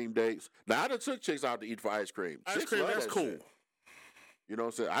 Ice cream dates. Now I done took chicks out to eat for ice cream. Ice Chicks cream, love that's that cool. shit. You know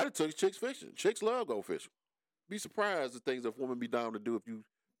what I'm saying? I done took chicks fishing. Chicks love go fishing. Be surprised the things that women be down to do if you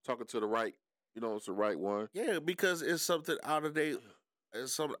talking to the right, it's the right one. Yeah, because it's something out of the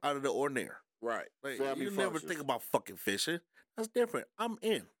ordinary. Right. Like, Family you functions. never think about fucking fishing. That's different. I'm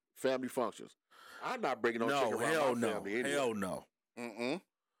in. Family functions. I'm not bringing no chick No, around hell my no, family anyway. hell no. Mm-mm.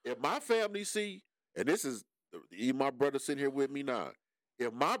 If my family see, and this is even my brother sitting here with me now,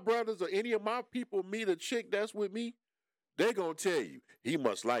 if my brothers or any of my people meet a chick that's with me, they gonna tell you he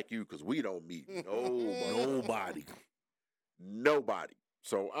must like you because we don't meet nobody.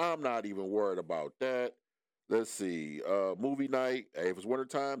 So I'm not even worried about that. Let's see, movie night. Hey, if it's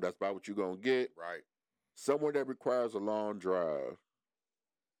wintertime, that's about what you're gonna get. Right. Somewhere that requires a long drive.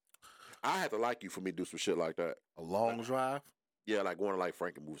 I have to like you for me to do some shit like that. A long drive. Yeah, like going to like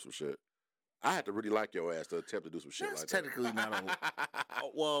Frank and move some shit. I had to really like your ass to attempt to do some shit That's like technically not a.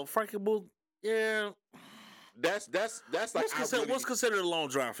 Well, Frankie Booth. Yeah. that. That's like What's considered a long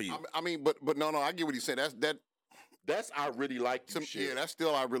drive for you? I mean, but no, I get what he's saying. That's I really like you shit. Yeah, that's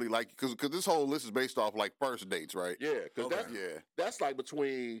still I really like you because this whole list is based off like first dates, right? Yeah, because that's like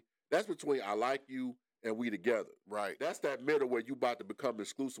between I like you and we together. Right. That's that middle where you about to become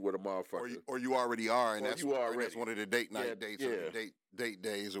exclusive with a motherfucker. Or you already are, and Or that's you already. that's one of the date night dates or the date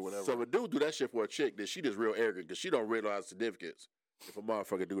days or whatever. So if a dude do that shit for a chick, then she just real arrogant because she don't realize significance if a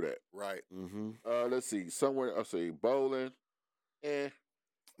motherfucker do that. Right. Mm-hmm. Let's see. Somewhere I say bowling.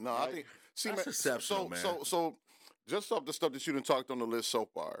 No, I think That's exceptional, man. So just off the stuff that you done talked on the list so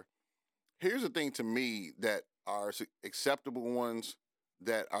far, here's the thing to me that are acceptable ones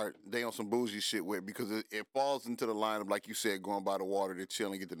that are they on some bougie shit with because it falls into the line of, like you said, going by the water to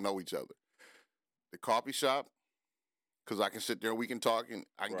chill and get to know each other. The coffee shop, because I can sit there and we can talk and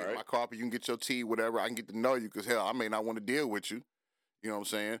I can get my coffee, you can get your tea, whatever. I can get to know you because, hell, I may not want to deal with you. You know what I'm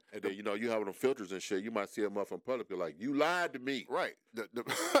saying? And then, you have them filters and shit. You might see a motherfucker in public, you're like, you lied to me. Right.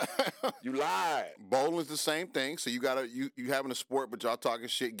 You lied. Bowling's the same thing. So you having a sport, but y'all talking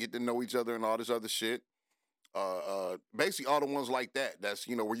shit, get to know each other and all this other shit. Basically all the ones like that. That's,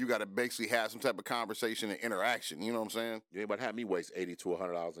 where you got to basically have some type of conversation and interaction. You know what I'm saying? You ain't about to have me waste $80 to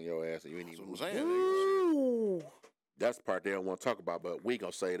 $100 on your ass and you ain't even. That's what I'm saying. Nigga. That's the part they don't want to talk about, but we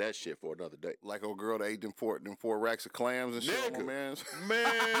gonna say that shit for another day. Like old girl that ate them four racks of clams and shit. Nigga. Man.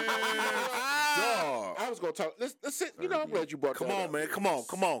 Dog. I was gonna talk. Let's sit. I'm glad you brought Come that on, up. man. Come on.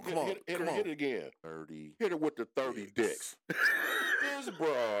 Hit it again. 30. Hit it with the 30 dicks. This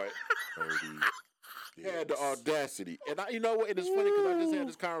broad 30 had the audacity. And you know what? It is funny because I just had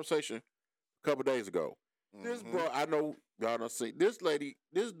this conversation a couple days ago. This bro, I know y'all don't see. This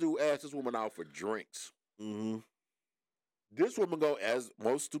dude asked this woman out for drinks. Mm-hmm. This woman go, as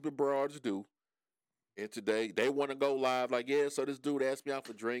most stupid broads do, and today they want to go live. Like, yeah, so this dude asked me out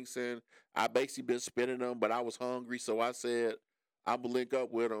for drinks, and I basically been spending them, but I was hungry, so I said I'm gonna link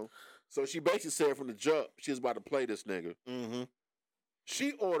up with him. So she basically said from the jump she was about to play this nigga. Mm-hmm.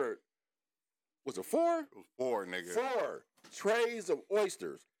 She ordered, was it 4? It was 4, nigga. 4 trays of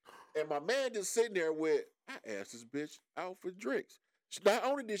oysters. And my man just sitting there with, I asked this bitch out for drinks. Not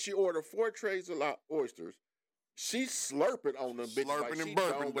only did she order 4 trays of oysters, she's slurping on them bitches. Slurping like and she burping,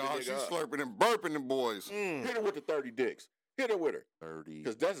 done with a dog. nigga She's up. slurping and burping them boys. Mm. Hit her with the 30 dicks. Hit her with her. 30.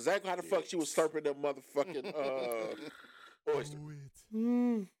 Because that's exactly how the fuck she was slurping them motherfucking oysters.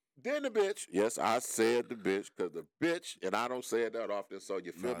 Then the bitch, yes, I said the bitch, because the bitch, and I don't say it that often, so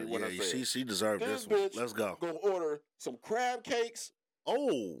you feel me when I say it. she deserved This this one. bitch Let's go. gonna order some crab cakes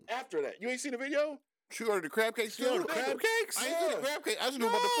Oh. after that. You ain't seen the video? She ordered the crab cakes She ordered too? crab cakes? I ain't seen the crab cakes. I just knew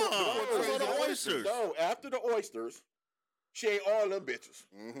about the No. four It was trays on the of oysters. No, after the oysters, she ate all them bitches.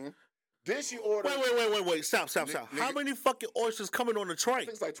 Mm-hmm. Then she ordered, Wait. Stop. Nigga- How many fucking oysters coming on the I tray? think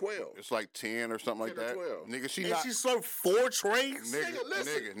it's like 12. It's like 10 or something like 10 or that. 12. Nigga, she And knocked. she served 4 trays? Nigga,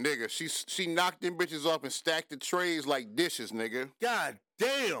 listen. nigga. She knocked them bitches off and stacked the trays like dishes, nigga. God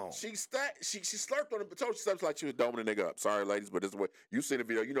damn. She slurped on the told you something like she was doming the nigga up. Sorry, ladies, but this is what you see the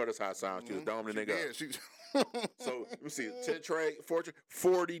video. You know that's how it sounds. She was doming the nigga Yeah, up. she. So let me see, 10 tray,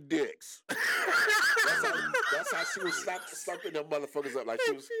 40 dicks. that's how she was slurping them motherfuckers up like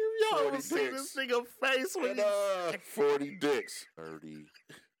she was Y'all 40 ever see dicks. this nigga face when And, he... 40 dicks. 30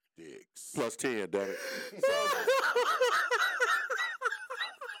 dicks. Plus 10, damn it.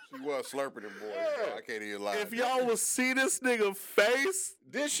 She was slurping them boys. Yeah. Bro. I can't even lie. If y'all would see this nigga face...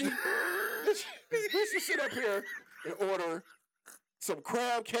 Then she sit up here and order some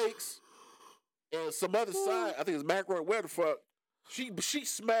crab cakes and some other side. I think it's macaroni. Where the fuck? She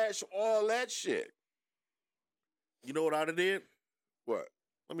smashed all that shit. You know what I'd have did? What?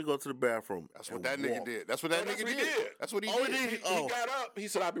 Let me go to the bathroom. That's what and that nigga walk. did. That's what that that's nigga what he did. did. That's what he Oh, did. he did? He Oh. got up. He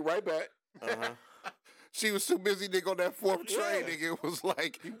said, "I'll be right back." Uh-huh. She was too busy, nigga, on that 4th tray. Yeah. Nigga, it was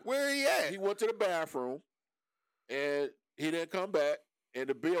like, where he at? He went to the bathroom, and he didn't come back. And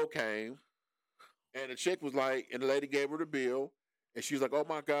the bill came, and the chick was like, and the lady gave her the bill, and she was like, "Oh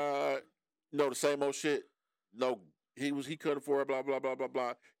my god, no, the same old shit. No, he couldn't afford it, blah blah blah blah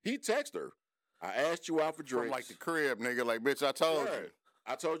blah." He texted her. I asked you out for drinks. From like the crib, nigga. Like, bitch, I told you. Right.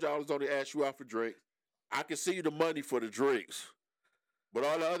 I told you I was only ask you out for drinks. I can see you the money for the drinks, but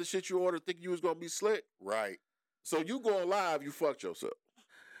all the other shit you ordered, thinking you was gonna be slick. Right. So you going live, you fucked yourself.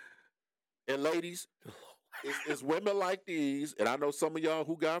 And ladies, it's women like these, and I know some of y'all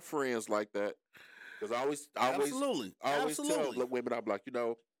who got friends like that. Because I always Absolutely. tell Absolutely. women, I'm like,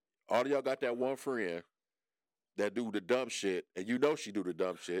 all of y'all got that one friend that do the dumb shit, and you know she do the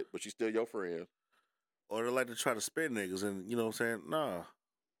dumb shit, but she's still your friend. Or they like to try to spin niggas, and you know what I'm saying? Nah.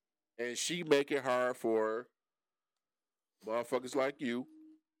 And she make it hard for motherfuckers like you,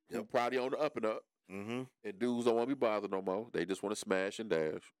 who Yep. probably on the up and up, Mm-hmm. and dudes don't want to be bothered no more. They just want to smash and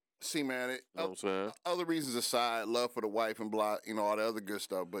dash. See, man, You know what I'm saying? other reasons aside, love for the wife and blah, all the other good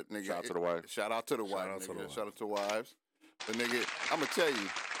stuff. But nigga, Shout out to the wife. Shout out to the wife. out to the nigga. wife. Shout out to wives. But nigga, I'm gonna tell you,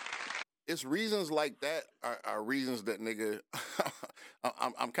 it's reasons like that are reasons that nigga.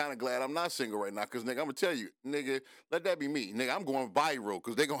 I'm kind of glad I'm not single right now, cause nigga, I'm gonna tell you, nigga, let that be me, nigga. I'm going viral,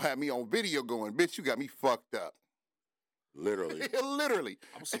 cause they gonna have me on video going, bitch, you got me fucked up. Literally. Literally.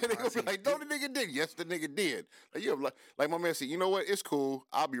 I'm And they gonna surprised be he like, no, the nigga did. Yes, the nigga did. Like, you like my man said, you know what? It's cool.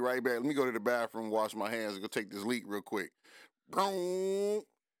 I'll be right back. Let me go to the bathroom, wash my hands, and go take this leak real quick. Boom.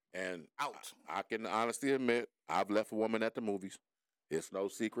 And Out. I can honestly admit, I've left a woman at the movies. It's no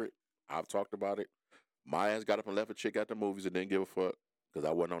secret. I've talked about it. My ass got up and left a chick at the movies and didn't give a fuck because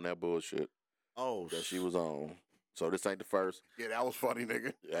I wasn't on that bullshit Oh, that she was on. So this ain't the first. Yeah, that was funny,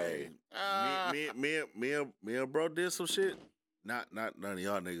 nigga. Hey, Me and bro did some shit. Not none of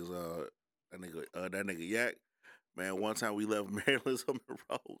y'all niggas. That nigga Yak. Man, one time we left Maryland's on the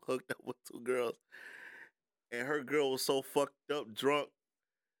road, hooked up with 2 girls, and her girl was so fucked up, drunk.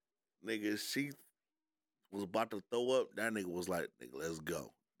 Nigga, she was about to throw up. That nigga was like, "Nigga, let's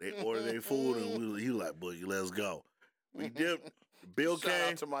go." They ordered their food, and he was like, "Boogie, let's go." We dipped. The bill Shout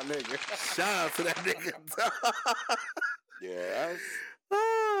came. out to my nigga. Shout out to that nigga.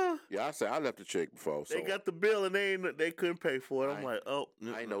 yeah, I said I left the chick before. So They got the bill and they couldn't pay for it. I'm like, oh,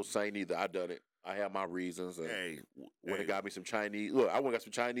 I ain't no saint either. I done it. I have my reasons. And Hey, when it got me some Chinese, look, I went and got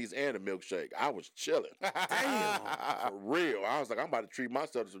some Chinese and a milkshake. I was chilling. Damn. For real. I was like, I'm about to treat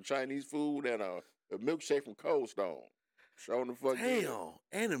myself to some Chinese food and a milkshake from Cold Stone. Showing the fuck. good. damn,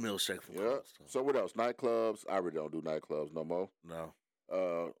 and a milkshake from Yeah. Cold Stone. So what else? Nightclubs. I really don't do nightclubs no more. No,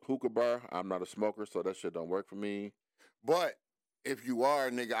 Hookah bar. I'm not a smoker, so that shit don't work for me. But if you are,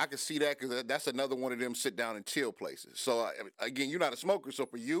 nigga, I can see that because that's another one of them sit down and chill places. So, again, you're not a smoker. So,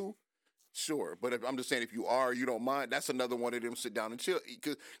 for you, sure. But if, I'm just saying, if you are, you don't mind, that's another one of them sit down and chill.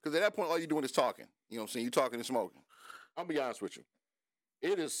 Because at that point, all you're doing is talking. You know what I'm saying? You talking and smoking. I'll be honest with you.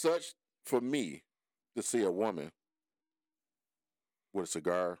 It is such for me to see a woman with a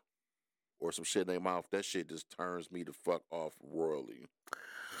cigar or some shit in their mouth. That shit just turns me the fuck off royally.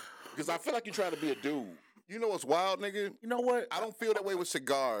 Because I feel like you're trying to be a dude. You know what's wild, nigga? You know what? I don't feel that way with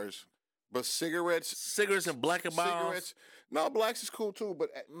cigars, but cigarettes. Cigarettes and Black and Miles. Cigarettes. No, blacks is cool too, but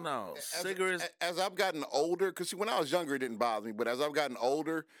No, cigarettes. As I've gotten older, because when I was younger, it didn't bother me, but as I've gotten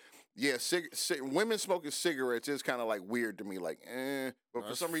older, yeah, women smoking cigarettes is kind of like weird to me, like, But for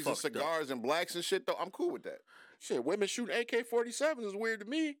That's some reason, fucked up. cigars and blacks and shit, though, I'm cool with that. Shit, women shooting AK-47s is weird to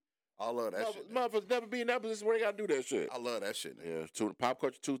me. I love that shit. Motherfuckers never be in that position where they gotta do that shit. I love that shit. Nigga. Yeah, Pop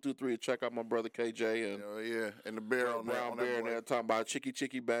Culture 223. Check out my brother KJ and Yeah, and the bear on Brown that Bear and boy. they're talking about chicky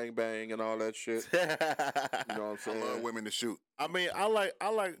chicky bang bang and all that shit. You know what I'm I saying? love women to shoot. I mean, I like.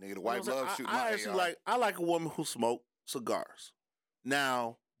 Nigga, the white you know what I'm love saying? shooting I my actually AR. like. I like a woman who smoke cigars.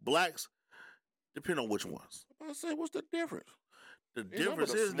 Now, blacks, depend on which ones. I say, what's the difference? The You know,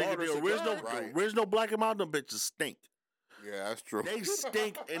 difference but a is, nigga, smarter the original, cigar. Right. the original Black and Miles, them bitches stink. Yeah, that's true. They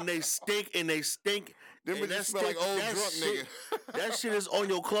stink and they stink and they stink. Them and bitches that smell like stink- old that drunk shit- nigga. That shit is on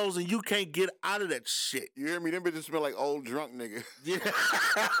your clothes and you can't get out of that shit. You hear me? Them bitches smell like old drunk nigga. Yeah.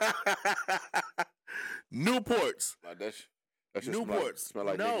 Newports. Like that shit Newports. smell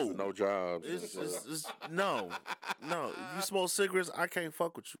like No. niggas with no jobs. It's no. You smoke cigarettes, I can't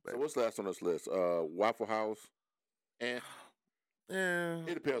fuck with you, So baby. what's last on this list? Waffle House. And Yeah.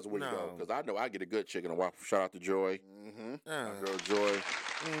 it depends on where you go. No. Because I know I get a good chicken and waffle. Shout out to Joy. Mm-hmm. Yeah. Girl Joy.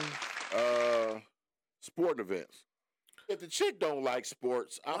 Sporting events. If the chick don't like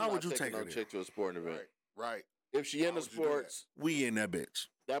sports, I'm Why not would you taking take no her there? chick to a sporting event. Right. If she Why into would you do that? sports, We in that bitch.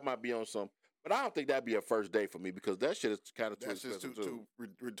 that might be on some. But I don't think that'd be a first date for me because that shit is kind of too That's just expensive too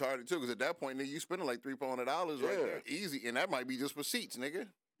retarded too. Because at that point, nigga, you spending like $300 right Yeah. there, easy, and that might be just for seats, nigga.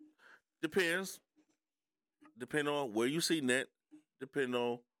 Depends. Depending on where you see net. Depending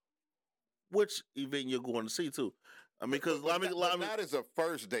on which event you're going to see too. I mean, because But not as a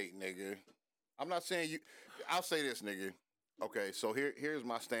first date, nigga. I'm not saying you. I'll say this, nigga. Okay, so here's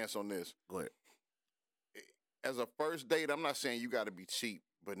my stance on this. go ahead. As a first date, I'm not saying you got to be cheap,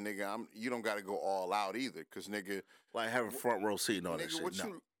 but nigga, you don't got to go all out either, cause nigga, Like having front row seat and all that nigga, shit.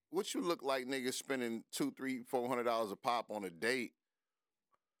 No. what you look like, nigga, spending $200, $300, $400 a pop on a date,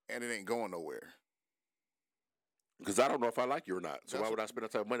 and it ain't going nowhere. Because I don't know if I like you or not. So That's why would I spend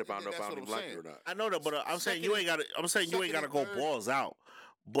that type of money if I don't know if That's I don't what even I'm like you or saying. not? I know that, but I'm saying you Second- ain't got to. I'm saying you ain't got to second go and third- balls out.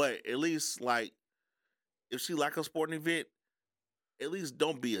 But at least like, if she like a sporting event, at least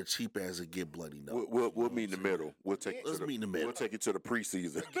don't be a cheap ass and get bloody no. We'll meet in the middle. We'll take you Let's to the, meet in the middle. We'll take you to the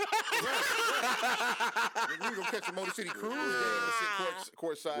preseason. Nigga, we gonna catch a Motor City Cruise game and sit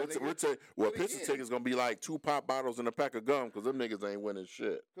courtside. nigga. Well, Do it Pistons again. tickets gonna be like 2 pop bottles and a pack of gum because them niggas ain't winning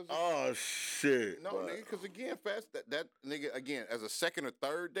shit. 'Cause- Oh shit! No, But- nigga, because again, that nigga, again, as a second or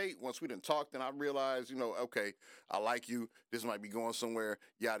third date, once we done talked and I realized, okay, I like you, this might be going somewhere,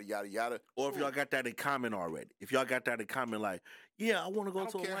 yada, yada, yada. Or if y'all got that in common already. If y'all got that in common, like, yeah, I want to I go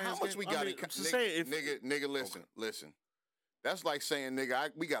to don't a care how Lions much game. we I got mean, in I'm just nigga, saying, if, nigga, listen. That's like saying,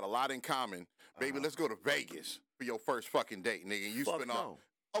 nigga, we got a lot in common. Baby, let's go to Vegas for your first fucking date, nigga. You fuck spend no. all.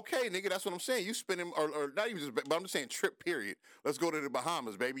 Okay, nigga, that's what I'm saying. You spending, or not even just, but I'm just saying trip, period. Let's go to the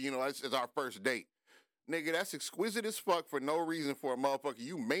Bahamas, baby. It's our first date. Nigga, that's exquisite as fuck for no reason for a motherfucker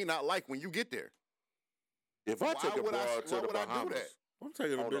you may not like when you get there. If I Why took a would I- broad why to the would I do Bahamas, that? I'm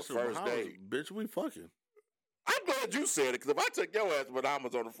taking a on the bitch to the first Bahamas. date. Bitch, we fucking. I'm glad you said it because if I took your ass to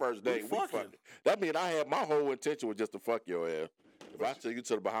Bahamas on the first date, we fucking. fucking. That mean I had my whole intention was just to fuck your ass. If I took you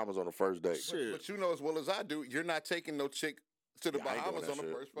to the Bahamas on the first date, Shit. But you know as well as I do, you're not taking no chick to the Yeah, I ain't doing Bahamas that on the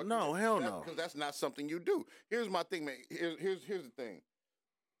shit. first fucking No, date. hell no. Because that's not something you do. Here's my thing, man. Here's the thing.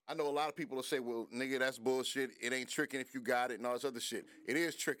 I know a lot of people will say, well, nigga, that's bullshit. It ain't tricking if you got it and all this other shit. It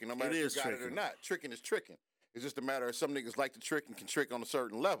is tricking, no matter It if is you got it or tricking. not. Tricking is tricking. It's just a matter of some niggas like to trick and can trick on a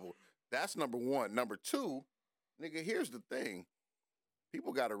certain level. That's number one. Number two, nigga, here's the thing.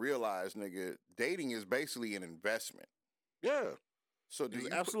 People got to realize, nigga, dating is basically an investment. yeah. So do you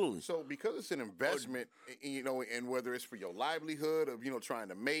Absolutely. So because it's an investment, and whether it's for your livelihood of trying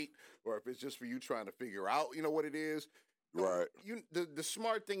to mate, or if it's just for you trying to figure out what it is, Right. The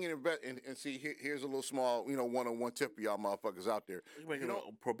smart thing in invest and see here's a little small one-on-one tip for y'all motherfuckers out there. You making You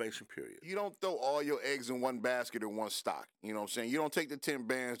a probation period. You don't throw all your eggs in one basket or one stock. You know what I'm saying? You don't take the 10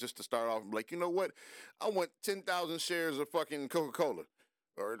 bands just to start off and be like, you know what? I want 10,000 shares of fucking Coca-Cola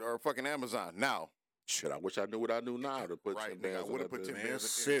or fucking Amazon now. Shit, I wish I knew what I knew now to put Right, some nigga, I bands on would have that put 10 bitch.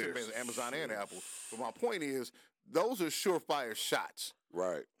 bands, Man, 10 bands on Amazon and Apple. But my point is, those are surefire shots.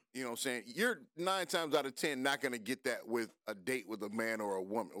 Right. You know what I'm saying? You're 9 times out of 10 not going to get that with a date with a man or a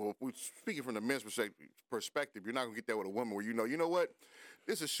woman. Well, if we're speaking from the men's perspective, you're not going to get that with a woman where you know what?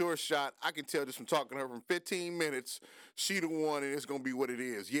 This is a sure shot. I can tell just from talking to her from 15 minutes, she the one and it's going to be what it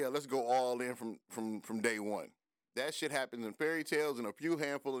is. Yeah, let's go all in from day one. That shit happens in fairy tales and a few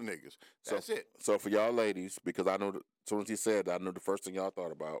handful of niggas. That's it. So for y'all ladies, because I know as soon as he said that, I know the first thing y'all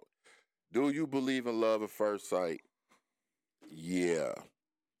thought about. Do you believe in love at first sight? Yeah,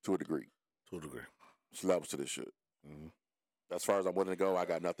 to a degree. To a degree. There's levels to this shit. Mm-hmm. As far as I'm willing to go, I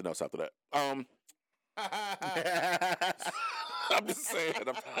got nothing else after that. I'm just saying.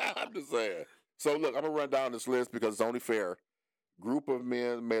 I'm just saying. So look, I'm gonna run down this list because it's only fair. Group of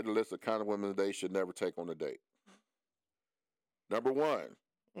men made a list of kind of women they should never take on a date. Number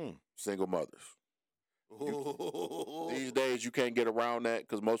 1, single mothers. These days, you can't get around that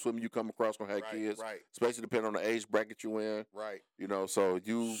because most women you come across don't have kids, right. Especially depending on the age bracket you in. Right. You know, so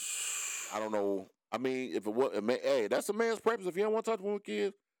I don't know. I mean, if it was, hey, that's a man's preference. If you don't want to talk to women with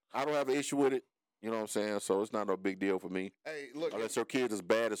kids, I don't have an issue with it. You know what I'm saying? So it's not no big deal for me. Hey, look. Unless your kid is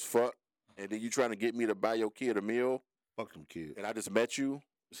bad as fuck, and then you trying to get me to buy your kid a meal. Fuck them kids. And I just met you.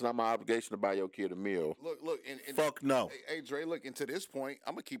 It's not my obligation to buy your kid a meal. Look. And fuck no. Hey, Dre, look, and to this point,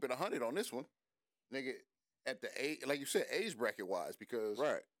 I'm going to keep it 100 on this one. Nigga, at the age, like you said, age bracket wise, because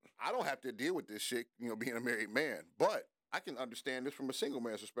I don't have to deal with this shit, being a married man. But I can understand this from a single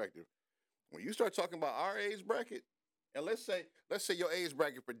man's perspective. When you start talking about our age bracket, and let's say your age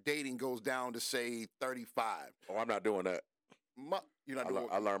bracket for dating goes down to say 35. Oh, I'm not doing that. You're not doing.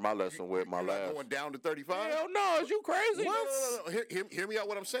 I learned my lesson with my last. Not going down to 35. Hell no, is you crazy? No. Hear me out.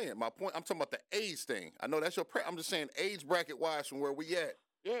 What I'm saying. My point. I'm talking about the age thing. I know that's your. I'm just saying age bracket wise from where we at.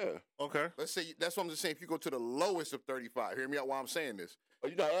 Yeah. Okay. Let's say that's what I'm just saying. If you go to the lowest of 35, hear me out. Why I'm saying this. Oh,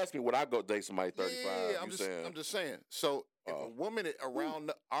 you're not asking me would I go date somebody 35? Yeah, I'm just saying. So if a woman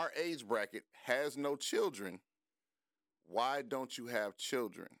around our age bracket has no children, why don't you have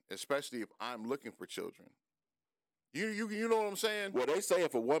children? Especially if I'm looking for children. You know what I'm saying? Well, they say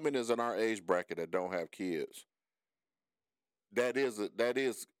if a woman is in our age bracket that don't have kids, that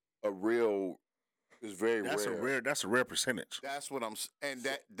is a real. It's very rare. That's a rare percentage. That's what I'm and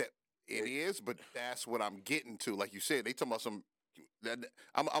that it is, but that's what I'm getting to. Like you said, they talking about some.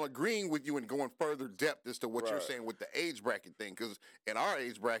 I'm agreeing with you and going further depth as to what you're saying with the age bracket thing. Because in our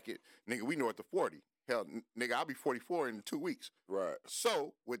age bracket, nigga, we north of 40. Hell, nigga, I'll be 44 in 2 weeks. Right.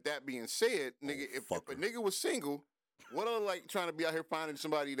 So with that being said, nigga, if a nigga was single, what are like trying to be out here finding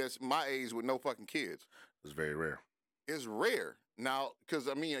somebody that's my age with no fucking kids? It's very rare. It's rare. Now, because,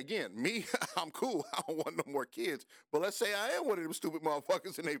 I mean, again, me, I'm cool. I don't want no more kids. But let's say I am one of them stupid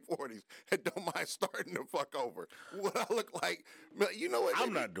motherfuckers in their 40s that don't mind starting to fuck over. What I look like, you know what?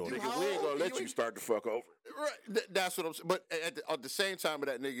 I'm not doing it. Nigga, we ain't going to let you start to fuck over. Right. That's what I'm saying. But at the same time of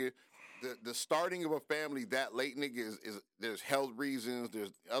that, nigga, the starting of a family that late, nigga, is there's health reasons, there's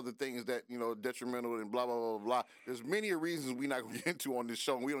other things that, detrimental and blah, blah, blah, blah. There's many reasons we're not going to get into on this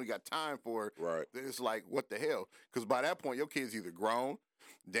show, and we don't got time for it. Right. It's like, what the hell? Because by that point, your kid's either grown,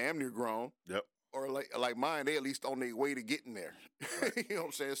 damn near grown. Yep. Or like mine, they at least on their way to getting there. Right. You know what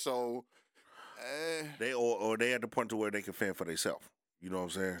I'm saying? So, they or they at the point to where they can fend for themselves. You know what I'm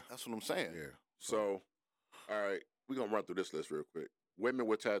saying? That's what I'm saying. Yeah. So, all right, we're going to run through this list real quick. Women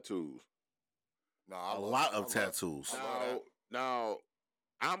with tattoos. A lot of tattoos. Now,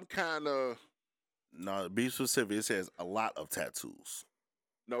 I'm kind of... No, be specific. It says a lot of tattoos.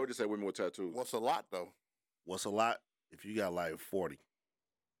 No, it just said women with tattoos. What's a lot, though? What's a lot? If you got like 40.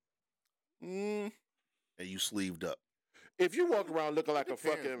 And you sleeved up. If you walk around looking like Depends, a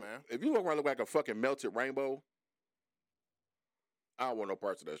fucking... man. If you walk around looking like a fucking melted rainbow, I don't want no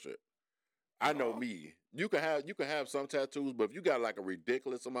parts of that shit. I know me. You can have some tattoos, but if you got like a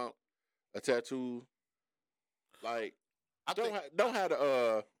ridiculous amount of tattoos, like don't have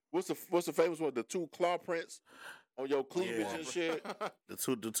the what's the famous one? The 2 claw prints on your cleavage and shit.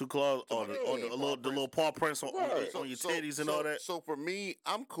 The two claws or the little paw prints on your titties and all that. So for me,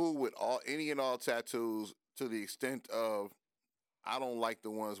 I'm cool with any and all tattoos to the extent of I don't like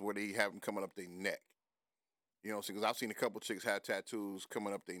the ones where they have them coming up their neck. You know what I'm saying? Because I've seen a couple chicks have tattoos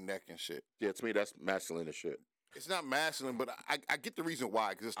coming up their neck and shit. Yeah, to me that's masculine as shit. It's not masculine, but I get the reason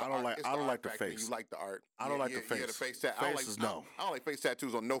why. Because I don't like the face. You like the art. I don't like the face. Yeah, the face tattoo. I don't like face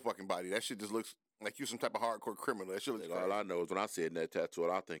tattoos on no fucking body. That shit just looks like you some type of hardcore criminal. That shit looks. All I know is when I see that tattoo,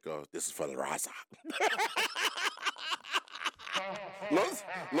 I think, this is for the Raza. Los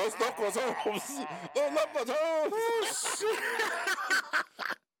Locos Homes. Los Locos Homes.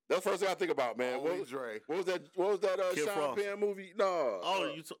 That's the first thing I think about, man. What was that Sean Penn movie? No.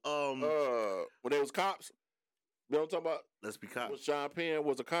 Oh, when they was cops. You know what I'm talking about? Let's be cops. Was Sean Penn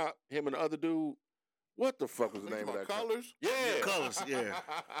was a cop? Him and the other dude. What the fuck was the name of that? Colors? Yeah, Colors. Yeah.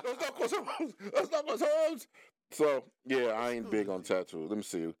 Let's not cause homes. So yeah, I ain't big on tattoos. Let me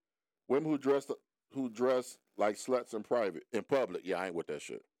see. Women who dress like sluts in public. Yeah, I ain't with that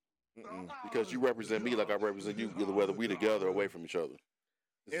shit. Because you represent me like I represent you, whether we together or away from each other.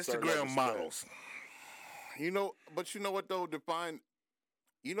 Instagram models. But you know what though?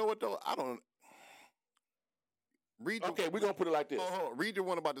 You know what though? I don't. Okay, we're gonna put it like this. Hold on. Read your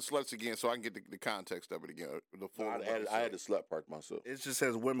one about the sluts again, so I can get the context of it again. I had the slut part myself. It just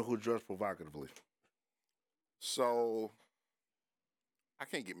says women who dress provocatively. So I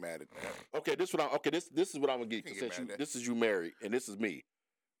can't get mad at that. Okay, this is what I'm gonna get. Since this is you married and this is me,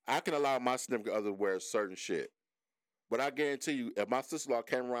 I can allow my significant other to wear certain shit, but I guarantee you, if my sister-in-law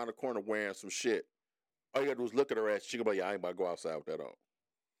came around the corner wearing some shit, all you gotta do is look at her ass. She gonna be like, I ain't about to go outside with that on.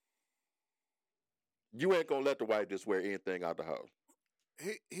 You ain't gonna let the wife just wear anything out the house.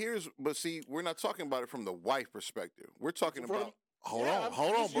 But see, we're not talking about it from the wife perspective. We're talking about. Hold on.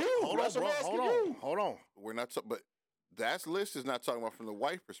 We're not, but that list is not talking about from the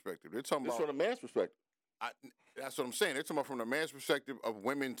wife perspective. They're talking It's about from the man's perspective. that's what I'm saying. They're talking about from the man's perspective of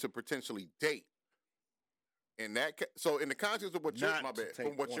women to potentially date. So in the context of what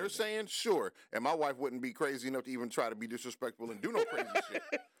you're saying, sure. And my wife wouldn't be crazy enough to even try to be disrespectful and do no crazy shit.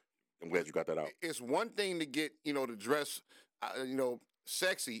 I'm glad you got that out. It's one thing to get, to dress,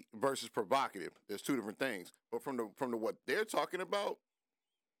 sexy versus provocative. There's two different things. But from the what they're talking about,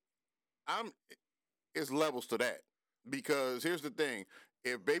 it's levels to that. Because here's the thing.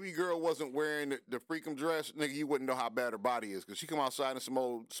 If baby girl wasn't wearing the freakum dress, nigga, you wouldn't know how bad her body is. Because she come outside in some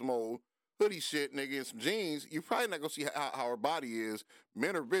old hoodie shit, nigga, and some jeans, you're probably not going to see how her body is.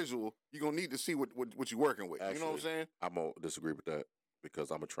 Men are visual. You're going to need to see what you're working with. Actually, you know what I'm saying? I'm going to disagree with that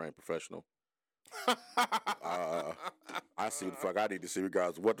because I'm a trained professional. I see the fuck I need to see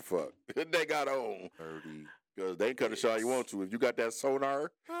regardless of what the fuck they got on. Because they can cut the shot you want to. If you got that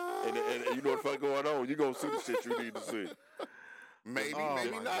sonar and you know what the fuck going on, you're going to see the shit you need to see. Maybe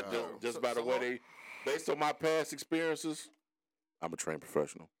not, though. Just by the way based on my past experiences, I'm a trained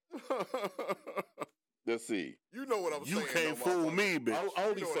professional. Let's see. You know what I'm saying. You can't fool me, bitch.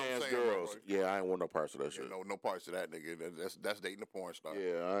 OnlyFans girls. Yeah, I ain't want no parts of that shit. No parts of that, nigga. That's dating a porn star.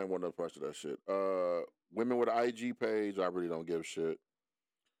 Yeah, I ain't want no parts of that shit. Women with an IG page, I really don't give a shit.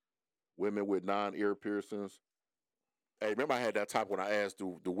 Women with non-ear piercings. Hey, remember I had that topic when I asked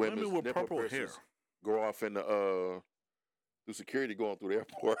the women's with nipple purple hair go off in the through security going through the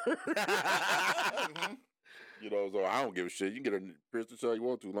airport. Mm-hmm. So I don't give a shit. You can get a piercing shot you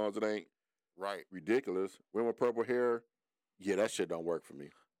want to, as long as it ain't right ridiculous. Women with purple hair, yeah, that shit don't work for me.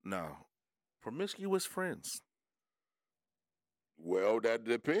 No. Promiscuous friends. Well, that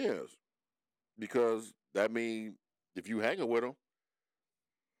depends. Because that means if you hanging with them,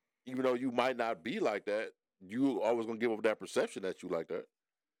 even though you might not be like that, you always going to give up that perception that you like that.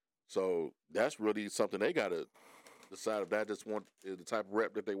 So that's really something they got to decide if that just is the type of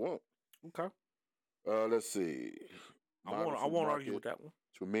rep that they want. Okay. Let's see. I won't argue with that one.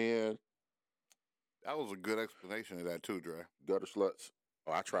 To men. That was a good explanation of that too, Dre. Gutter sluts.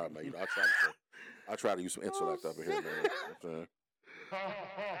 Oh, I tried, man. I try to use some intellect up in here, man. You know what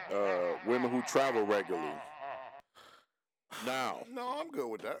I'm saying? Women who travel regularly. Now. No, I'm good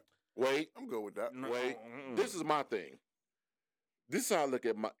with that. Wait. I'm good with that. Wait. This is my thing. This is how I look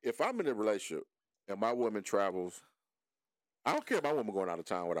at if I'm in a relationship and my woman travels, I don't care about women going out of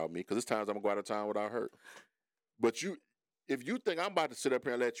town without me, because there's times I'm going to go out of town without her. But if you think I'm about to sit up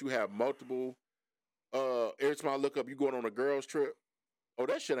here and let you have multiple, every time I look up, you going on a girls trip, oh,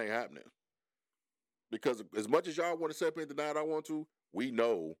 that shit ain't happening. Because as much as y'all want to sit up here and deny it, I want to, we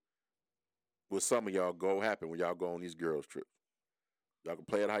know what some of y'all go happen when y'all go on these girls trips. Y'all can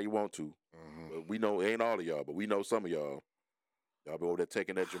play it how you want to. Mm-hmm. But we know, it ain't all of y'all, but we know some of y'all. Y'all be over there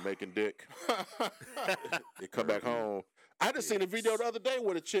taking that Jamaican dick. They come back home. I just seen a video the other day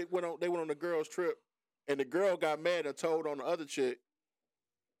where the chick they went on a girls trip, and the girl got mad and told on the other chick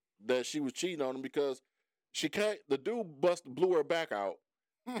that she was cheating on him because the dude blew her back out,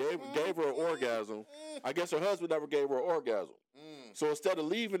 gave her an orgasm. I guess her husband never gave her an orgasm. So instead of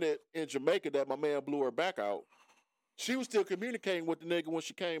leaving it in Jamaica that my man blew her back out, she was still communicating with the nigga when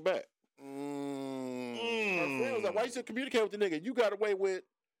she came back. Her friend was like, why you still communicating with the nigga? You got away with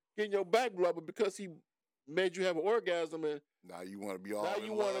getting your back blown, but because he made you have an orgasm and now you want to be all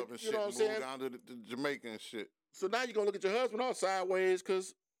in love and shit, move down to the Jamaica and shit. So now you're going to look at your husband all sideways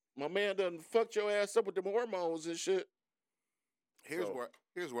because my man done fucked your ass up with them hormones and shit. Here's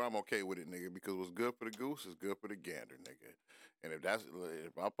where I'm okay with it, nigga, because what's good for the goose is good for the gander, nigga. And if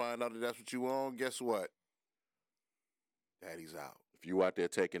I find out that that's what you want, guess what? Daddy's out. If you out there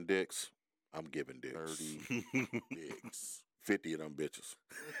taking dicks, I'm giving dicks. 30 dicks. 50 of them bitches.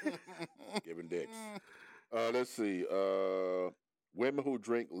 Giving dicks. Let's see. Women who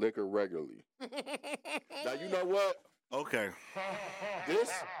drink liquor regularly. Now, you know what? Okay.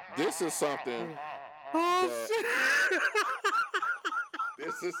 This is something. Oh, shit.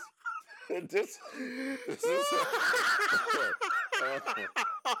 This is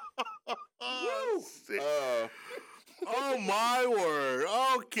Oh, shit. Oh my word.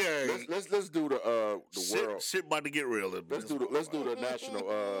 Okay. let's do the world. Shit about to get real. Let's do the national.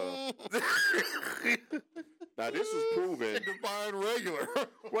 Now this was proven. Define regular.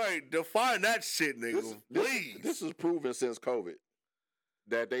 Right, define that shit, nigga. Please. This is proven since COVID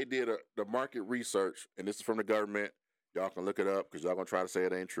that they did the market research, and this is from the government. Y'all can look it up because y'all gonna try to say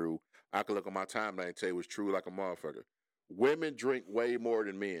it ain't true. I can look on my timeline and tell you it's true like a motherfucker. Women drink way more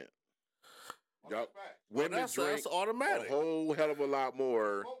than men. Y'all, women drink that's automatic. a whole hell of a lot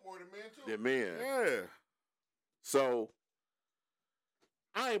more than men. Yeah. So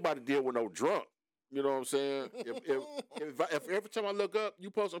I ain't about to deal with no drunk. You know what I'm saying? If every time I look up,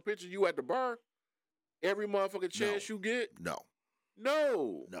 you post a picture you at the bar, every motherfucking chance you get, No.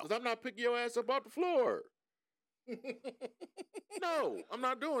 because I'm not picking your ass up off the floor. No, I'm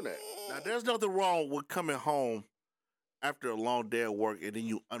not doing that. Now, there's nothing wrong with coming home after a long day at work and then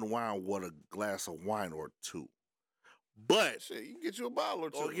you unwind with a glass of wine or two. But Shit, you can get you a bottle or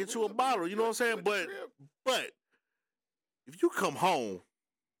two. or get you a bottle, you know what I'm saying? But if you come home,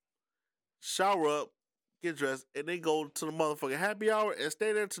 shower up, get dressed, and then go to the motherfucking happy hour and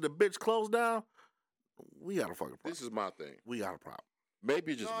stay there till the bitch close down, we got a fucking problem. This is my thing. We got a problem.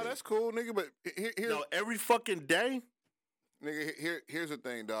 Maybe it's just No, me. that's cool, nigga. But here's No, every fucking day, nigga. Here's the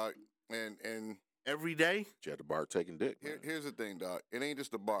thing, dog. And every day. You at the bar taking dick. Man. here's the thing, dog. It ain't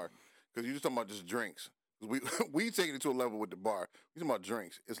just the bar, because you just talking about just drinks. We taking it to a level with the bar. We talking about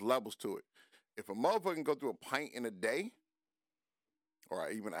drinks. It's levels to it. If a motherfucker can go through a pint in a day, or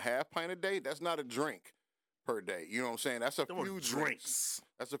even a half pint a day, that's not a drink per day. You know what I'm saying? That's a Them are few drinks.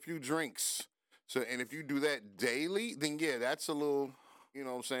 That's a few drinks. So, and if you do that daily, then yeah, that's a little, you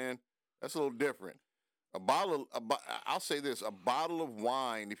know what I'm saying? That's a little different. I'll say this, a bottle of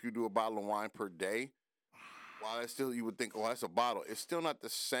wine, if you do a bottle of wine per day, while it's still, you would think, oh, that's a bottle. It's still not the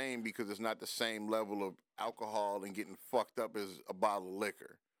same because it's not the same level of alcohol and getting fucked up as a bottle of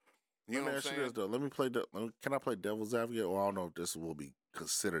liquor. You know what I'm saying? This, though. Let me play. Can I play devil's advocate? Or I don't know if this will be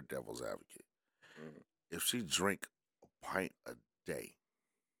considered devil's advocate. If she drink a pint a day,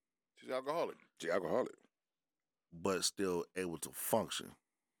 She's alcoholic. but still able to function.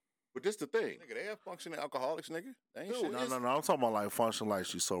 But this the thing. Nigga, they have functioning alcoholics, nigga. They ain't Dude, shit. No. I'm talking about like function like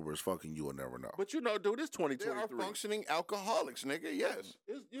she's sober as fucking. You will never know. But you know, dude, it's They are 2023. functioning alcoholics, nigga. Yes.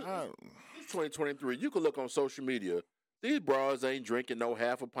 It's I- 2023. You can look on social media. These bras ain't drinking no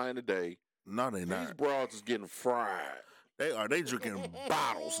half a pint a day. No, they These not. bras is getting fried. They drinking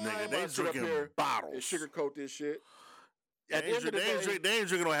bottles, nigga. They Sit up drinking here bottles. and sugarcoat this shit. They At the end of the day, they ain't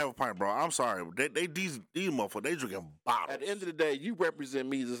drinking no half a pint, bro. I'm sorry. These motherfuckers, they drinking bottles. at the end of the day, you represent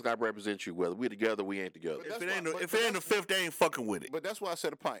me just like I represent you. Whether we together, we ain't together. But if that's it why- ain't the fifth, they ain't fucking with it. But that's why I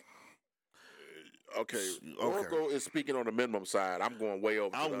said a pint. Okay, Oracle is speaking on the minimum side. I'm going way over.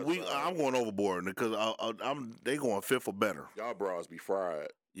 to the other side. I'm going overboard because they going fifth or better. Y'all bras be fried,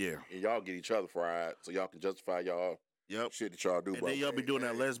 Yeah. and y'all get each other fried, so y'all can justify y'all Yep. shit that y'all do. And bro. then y'all be doing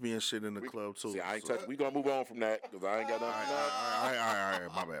that lesbian shit in the club too. See, I ain't touch. We gonna move on from that because I ain't got nothing.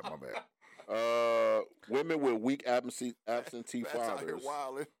 All right. My bad. Women with weak absentee That's out here fathers.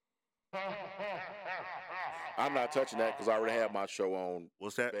 wilding. I'm not touching that because I already have my show on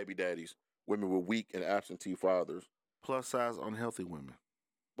What's that? baby daddies. Women with weak and absentee fathers. Plus size unhealthy women.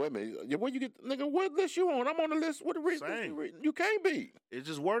 Wait a minute. Yeah, where you get, nigga? What list you on? I'm on the list. What the reason? Same. You can't be. It's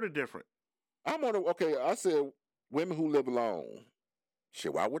just worded different. I'm on the. Okay, I said women who live alone.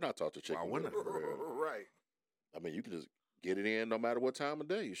 Shit, why wouldn't I talk to chicks? Why who wouldn't live I? alone? Right. I mean, you can just get it in no matter what time of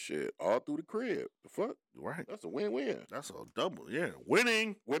day. Shit, all through the crib. The fuck? Right. That's a win-win. That's a double. Yeah.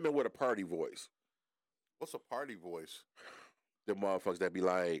 Winning. Women with a party voice. What's a party voice? The motherfuckers that be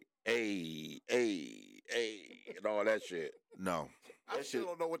like, hey, and all that shit. No. I That still shit-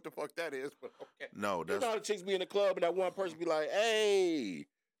 don't know what the fuck that is, but okay. No. You That's know how the chicks be in the club and that one person be like, hey.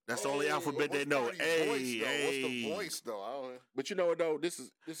 the only Hey, alphabet they What's know. party Hey, voice, though? What's the hey. voice though? I don't. But you know what though? This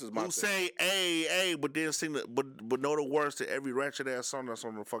is my Who thing. say hey, but then sing the but know the words to every ratchet ass song that's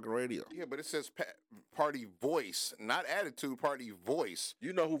on the fucking radio. Yeah, but it says party voice, not attitude. Party voice.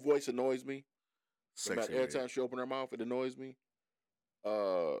 You know who voice annoys me? Sexy. Every time she open her mouth, it annoys me.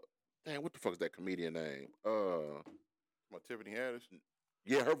 Damn, what the fuck is that comedian name? My Tiffany Haddish.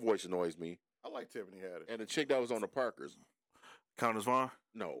 Yeah, her voice annoys me. I like Tiffany Haddish. And the chick that was on the Parkers. Countess Vaughn?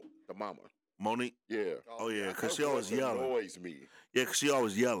 No, the mama. Monique? Yeah. Oh, yeah, because Her she always voice yelling. annoys me. Yeah, because she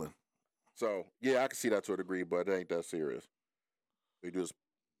always yelling. So, yeah, I can see that to a degree, but it ain't that serious. We just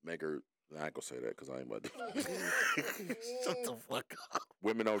make her. I ain't gonna say that because I ain't about to. Shut the fuck up.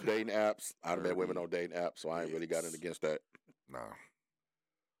 Women on dating apps. I've met women on dating apps, so I ain't really got in against that. No.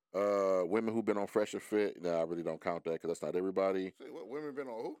 Women who been on Fresh and Fit. Nah, I really don't count that because that's not everybody. See, what women been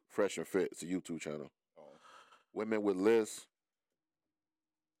on who? Fresh and Fit. It's a YouTube channel. Oh. Women with lists.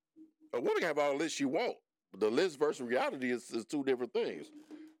 A woman can have all the lists she want. The list versus reality is two different things.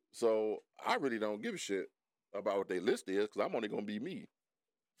 So I really don't give a shit about what their list is because I'm only gonna be me,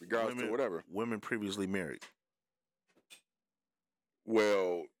 regardless to whatever. Women previously married.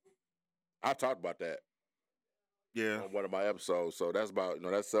 Well, I talked about that Yeah. on one of my episodes. So that's about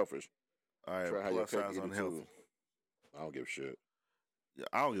that's selfish. All right. Try how your Plus size cookie eating unhealthy. too. I don't give a shit. Yeah,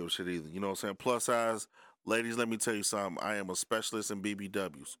 I don't give a shit either. You know what I'm saying? Plus size. Ladies, let me tell you something. I am a specialist in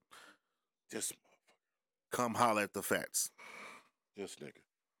BBWs. Just Come holler at the fats. Just nigga.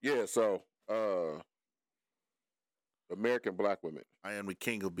 Yeah, so American black women. I am the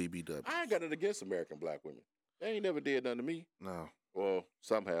king of BBWs. I ain't got it against American black women. They ain't never did nothing to me. No. Well,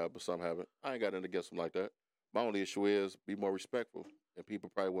 some have, but some haven't. I ain't got nothing against them like that. My only issue is be more respectful, and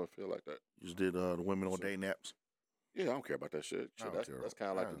people probably wouldn't feel like that. You just did the women on So- dating apps? Yeah, I don't care about that shit. I don't care. That's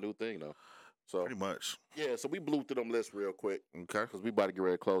kind of like Yeah. the new thing, though. So Pretty much. yeah, so we blew through them lists real quick Okay. because we about to get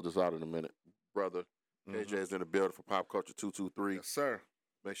ready to close this out in a minute, brother. Mhm. AJ's in the building for Pop Culture 223. Yes, sir.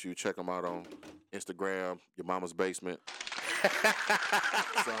 Make sure you check them out on Instagram, your mama's basement,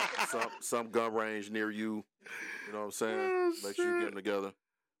 some gun range near you. You know what I'm saying? Oh, Make sure you get shit. them together.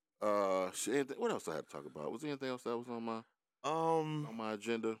 What else I had to talk about? Was there anything else that was on my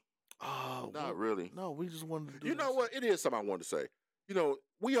agenda? Not really. No, we just wanted to do You know this. what? It is something I wanted to say. You know,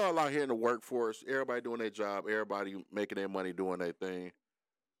 we all out here in the workforce. Everybody doing their job. Everybody making their money, doing their thing.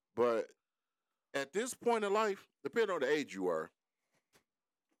 But at this point in life, depending on the age you are,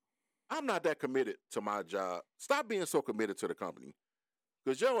 I'm not that committed to my job. Stop being so committed to the company.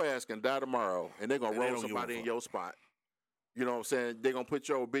 Because your ass can die tomorrow, and they're going to And they roll don't give a somebody in fuck. your spot. You know what I'm saying? They're going to put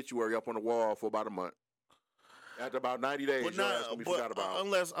your obituary up on the wall for about a month. After about 90 days, But your ass going to be forgot about.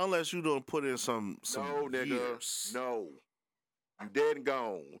 unless you don't put in some No, nigga. years. No. You dead and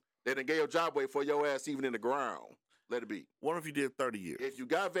gone. They done gave your job away for your ass even in the ground. Let it be. What if you did 30 years? If you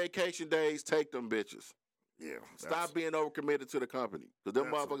got vacation days, take them bitches. Yeah. Stop being overcommitted to the company. Because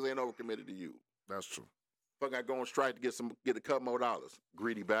them That's motherfuckers ain't overcommitted to you. That's true. Fuck, I go on strike to get a couple more dollars.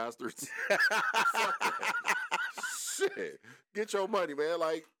 Greedy bastards. Fuck that. Shit. Get your money, man.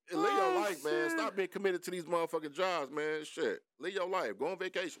 Like, live your life, man. shit. Stop being committed to these motherfucking jobs, man. Shit. Live your life. Go on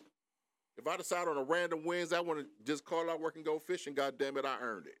vacation. If I decide on a random Wednesday, I want to just call out work and go fishing, goddamn it, I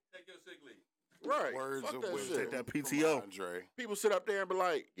earned it. Take your sick leave. Right. Words Fuck of that wisdom. shit. Take that from PTO. Andre. People sit up there and be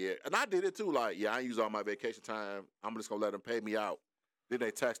like, yeah. And I did it too. Like, yeah, I ain't use all my vacation time. I'm just going to let them pay me out. Then they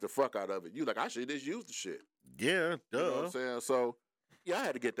tax the fuck out of it. You like, I should just use the shit. Yeah, You know what I'm duh. saying? So, yeah, I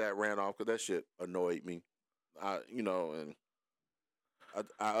had to get that ran off because that shit annoyed me. And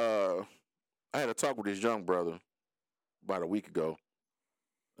I had a talk with this young brother about a week ago.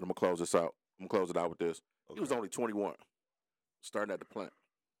 And I'm going to close this out. I'm going to close it out with this. He was only 21, starting at the plant.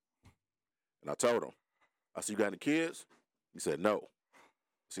 And I told him, I said, you got any kids? He said, no. I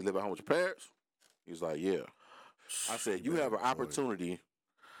said, you live at home with your parents? He was like, yeah. I said, you have an opportunity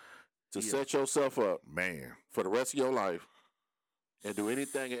to Yeah. set yourself up Man. for the rest of your life and do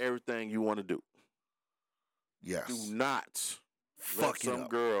anything and everything you want to do. Yes. Do not let Fuck it some up.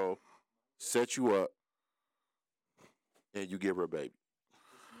 girl set you up and you give her a baby.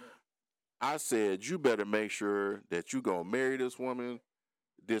 I said, you better make sure that you going to marry this woman,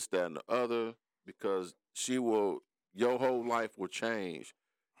 this, that, and the other, because your whole life will change.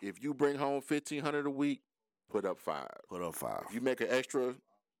 If you bring home $1,500 a week, put up 5. Put up 5. If you make an extra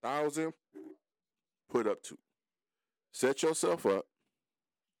 1,000, put up 2. Set yourself up.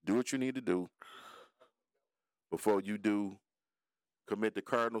 Do what you need to do before you commit the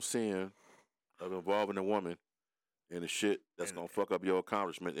cardinal sin of involving a woman in the shit that's going to fuck up your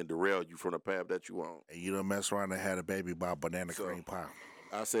accomplishment and derail you from the path that you on. And you done mess around and had a baby by banana So, cream pie.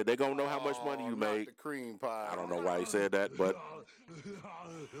 I said, they going to know how much money you not made. the cream pie. I don't know why he said that, but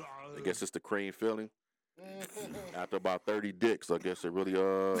I guess it's the cream feeling. After about 30 dicks, I guess it really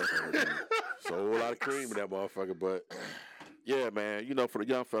so a whole lot of cream in that motherfucker. But yeah, man, for the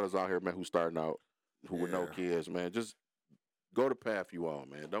young fellas out here, man, who starting out, who with no Yeah. kids, man, just go the path you on,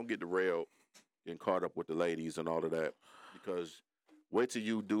 man. Don't get derailed, getting caught up with the ladies and all of that. Because wait till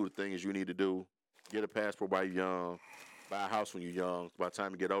you do the things you need to do. Get a passport while you're young. buy a house when you're young. By the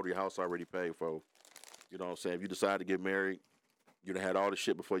time you get older, your house already paid for. You know what I'm saying? If you decide to get married, you done had all the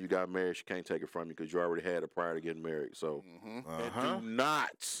shit before you got married. She can't take it from you because you already had it prior to getting married. So, and do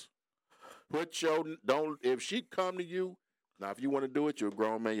not put if she come to you, now if you want to do it, you're a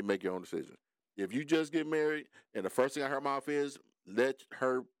grown man, you make your own decision. If you just get married and the first thing out her mouth is,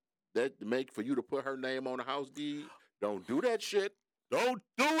 make for you to put her name on the house deed, don't do that shit. Don't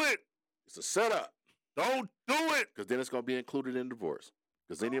do it. It's a setup. Don't do it. Because then it's going to be included in divorce.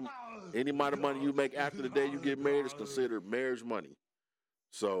 Because any amount of money you make after the day you get married is considered marriage money.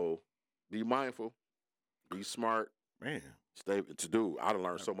 So be mindful. Be smart. Man. I done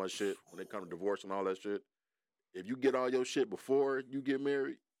learned so much shit when it comes to divorce and all that shit. If you get all your shit before you get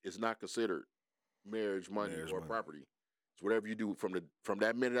married, it's not considered marriage money or property. It's whatever you do from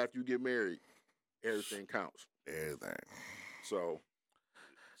that minute after you get married, everything counts. Everything. So,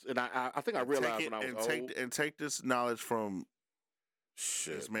 and I think I realized when I was old. And take this knowledge from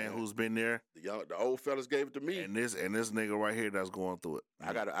this man who's been there. The old fellas gave it to me. And this nigga right here that's going through it.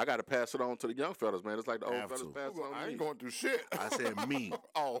 I gotta pass it on to the young fellas, man. It's like the old fellas pass it on to me. I ain't going through shit. I said me.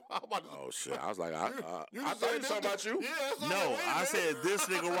 Oh shit. I was like, I thought you were talking about you. Yeah, no, I said this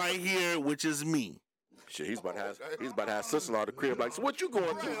nigga right here, which is me. Shit, he's about to have sister-in-law at the crib. Like, so what you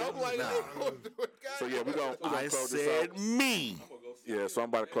going through? I'm like, So yeah, we gonna I close said this out. me. Yeah, so I'm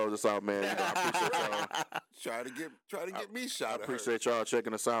about to close this out, man. I appreciate y'all. Try to get me shot. I appreciate y'all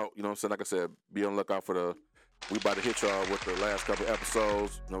checking us out. You know what I'm saying? Like I said, be on the lookout for we about to hit y'all with the last couple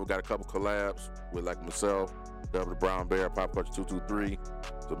episodes. You know, we got a couple collabs with like myself, Double the Brown Bear, Pop Culture 223.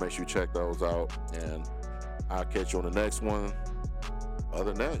 So make sure you check those out. And I'll catch you on the next one.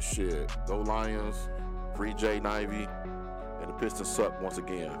 Other than that, shit, go Lions, free Jay Nivey, and the Pistons suck once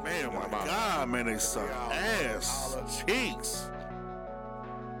again. Man, my God, man, they suck ass cheeks.